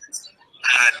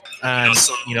 And,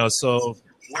 so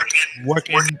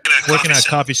working at a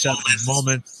coffee shop at the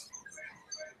moment,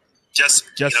 just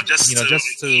to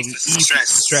ease the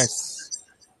stress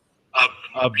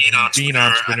of being an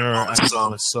entrepreneur at the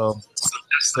moment. So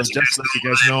just let you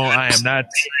guys know, I am not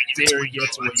there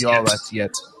yet to where you all at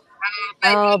yet.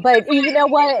 Oh, but you know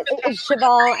what,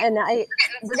 Cheval and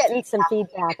we're getting some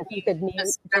feedback. If you could mute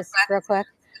just real quick.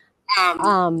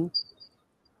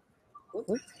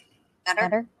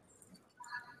 Better?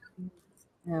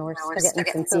 No, we're still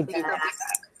getting some feedback.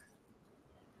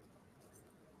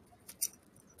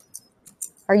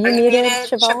 Are you muted,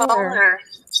 Cheval, or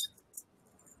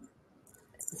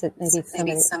is it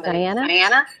maybe somebody?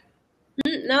 Diana?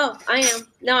 No, I am.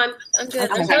 No, I'm good.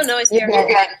 Okay. There's no noise here. You're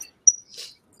good.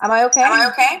 Am I okay?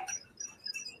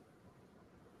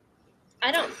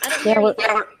 I don't hear you.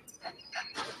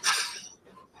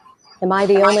 Am I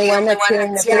the only one that's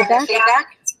hearing the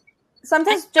feedback?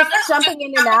 Sometimes just jumping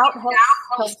in and out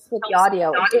helps with the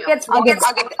audio. It gets I'll give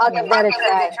that a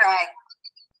try.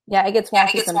 Yeah, it gets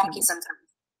wonky sometimes.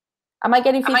 Am I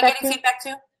getting feedback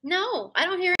too? No, I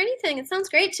don't hear anything. It sounds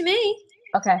great to me.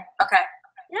 Okay.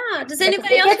 Yeah. Does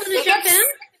anybody else want to jump in?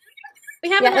 We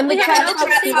haven't opened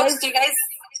do you guys?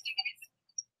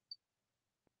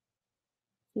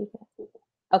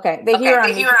 Okay, they hear on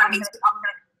me.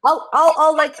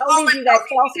 I'll leave you guys.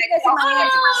 So I'll see you guys tomorrow.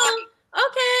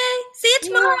 Okay. See you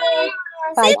tomorrow.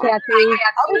 Bye, Kathy.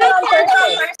 I'll be on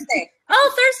Thursday. Oh,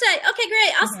 Thursday. Okay,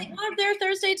 great. I'll see you there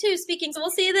Thursday too, speaking. So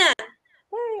we'll see you then.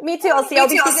 Hey, me too. I'll be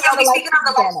speaking on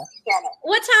the live channel.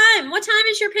 What time? What time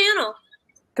is your panel?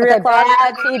 3 o'clock.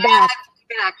 Bad feedback.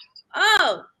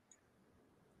 Oh.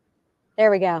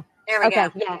 There we go. Okay.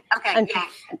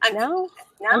 No,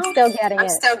 I'm still getting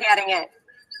it.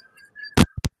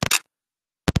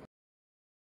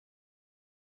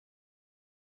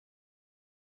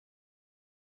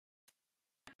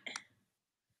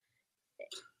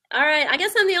 All right. I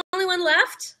guess I'm the only one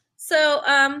left. So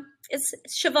it's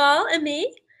Cheval and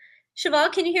me. Cheval,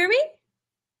 can you hear me?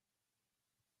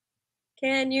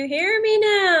 Can you hear me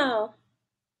now?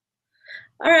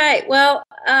 All right. Well,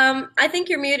 I think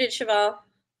you're muted, Cheval.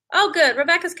 Oh, good.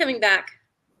 Rebecca's coming back.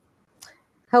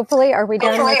 Hopefully, are we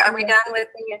done with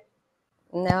the...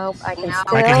 No, I can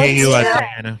still... I can hear you,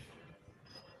 Diana.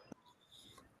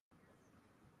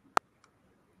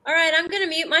 All right. I'm going to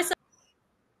mute myself.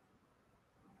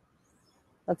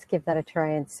 Let's give that a try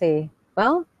and see.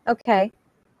 Well, okay.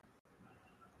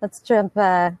 Let's jump.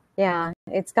 Yeah,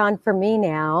 it's gone for me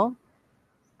now.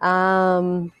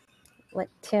 Let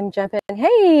Tim jump in.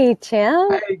 Hey,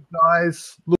 Tim. Hey,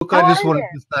 guys. Look, I just wanted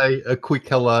to say a quick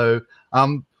hello.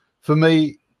 For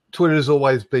me, Twitter's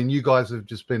always been, you guys have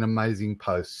just been amazing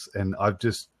posts, and I've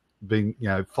just been,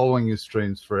 following your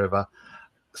streams forever.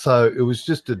 So it was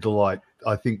just a delight.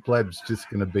 I think Blab's just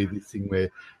going to be this thing where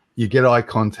you get eye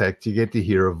contact, you get to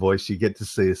hear a voice, you get to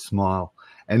see a smile.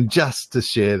 And just to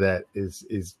share that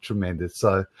is tremendous.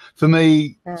 So for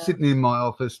me, sitting in my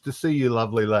office, to see you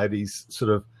lovely ladies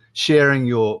sort of sharing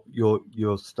your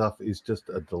stuff is just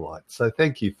a delight. So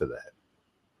thank you for that.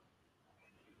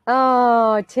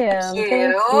 Oh, Tim,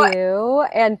 thank you.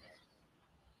 And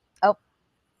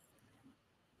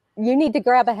you need to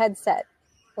grab a headset.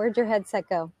 Where'd your headset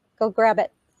go? Go grab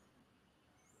it.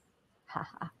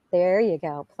 There you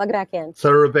go. Plug it back in.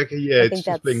 So, Rebecca, it's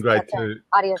just been great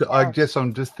audio to I guess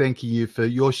I'm just thanking you for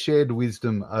your shared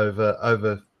wisdom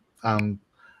over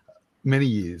many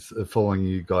years of following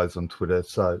you guys on Twitter.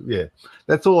 So, yeah,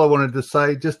 that's all I wanted to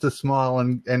say, just to smile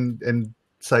and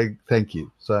say thank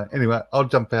you. So, anyway, I'll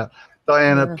jump out.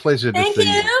 Diana, pleasure to see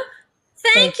you.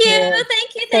 Thank you.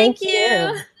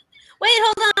 Wait,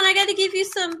 hold on. I got to give you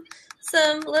some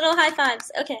some little high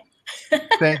fives. Okay.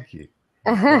 Thank you.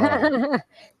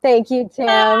 Thank you, Tim.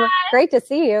 Bye. Great to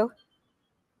see you.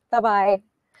 Bye-bye.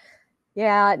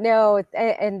 Yeah, no,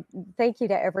 and thank you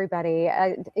to everybody.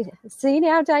 See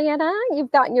now, Diana,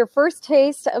 you've gotten your first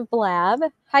taste of Blab.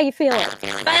 How you feeling?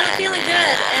 I'm feeling good,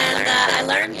 and I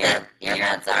learned your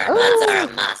nuts are a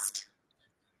must.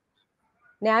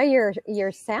 Now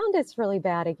your sound is really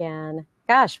bad again.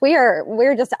 Gosh,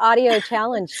 we're just audio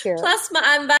challenged here. Plus,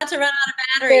 I'm about to run out of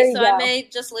battery, so I may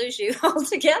just lose you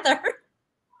altogether.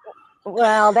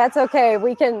 Well, that's okay.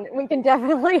 We can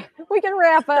definitely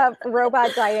wrap up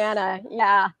Robot Diana.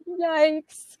 Yeah.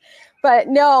 Yikes. But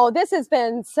no, this has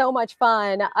been so much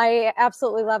fun. I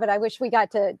absolutely love it. I wish we got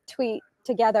to tweet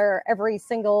together every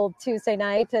single Tuesday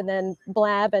night, and then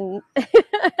Blab and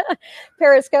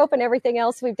Periscope and everything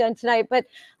else we've done tonight. But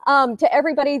to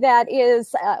everybody that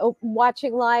is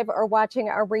watching live or watching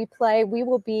our replay, we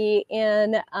will be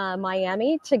in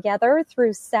Miami together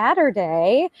through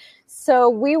Saturday. So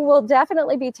we will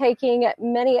definitely be taking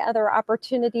many other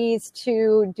opportunities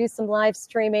to do some live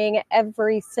streaming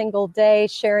every single day,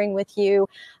 sharing with you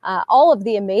all of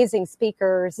the amazing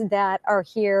speakers that are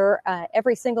here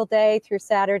every single day through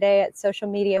Saturday at Social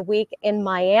Media Week in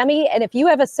Miami. And if you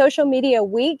have a Social Media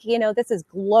Week, you know, this is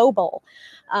global,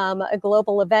 a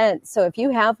global event. So if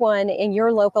you have one in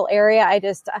your local area, I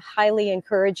just highly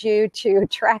encourage you to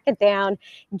track it down,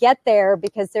 get there,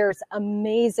 because there's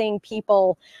amazing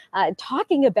people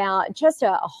talking about just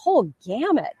a whole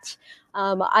gamut.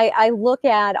 I look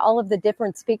at all of the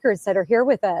different speakers that are here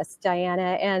with us,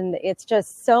 Diana, and it's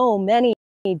just so many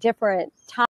different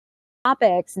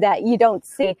topics that you don't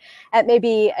see at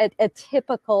maybe a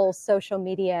typical social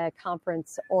media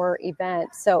conference or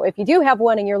event. So if you do have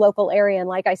one in your local area, and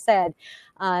like I said,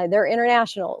 they're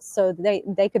international, so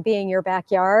they could be in your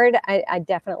backyard, I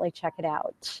definitely check it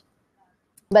out.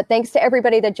 But thanks to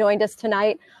everybody that joined us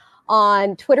tonight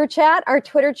on Twitter chat. Our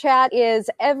Twitter chat is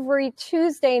every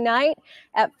Tuesday night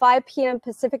at 5 p.m.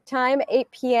 Pacific time,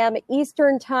 8 p.m.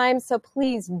 Eastern time. So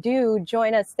please do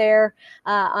join us there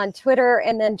on Twitter,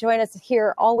 and then join us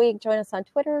here all week. Join us on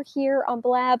Twitter here on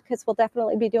Blab, because we'll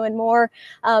definitely be doing more.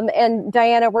 And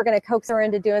Diana, we're going to coax her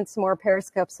into doing some more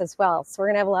Periscopes as well. So we're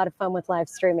going to have a lot of fun with live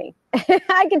streaming.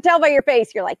 I can tell by your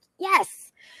face. You're like,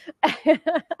 yes.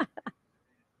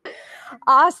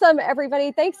 Awesome,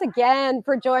 everybody. Thanks again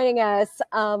for joining us.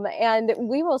 And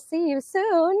we will see you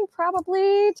soon,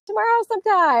 probably tomorrow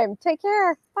sometime. Take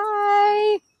care.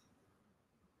 Bye.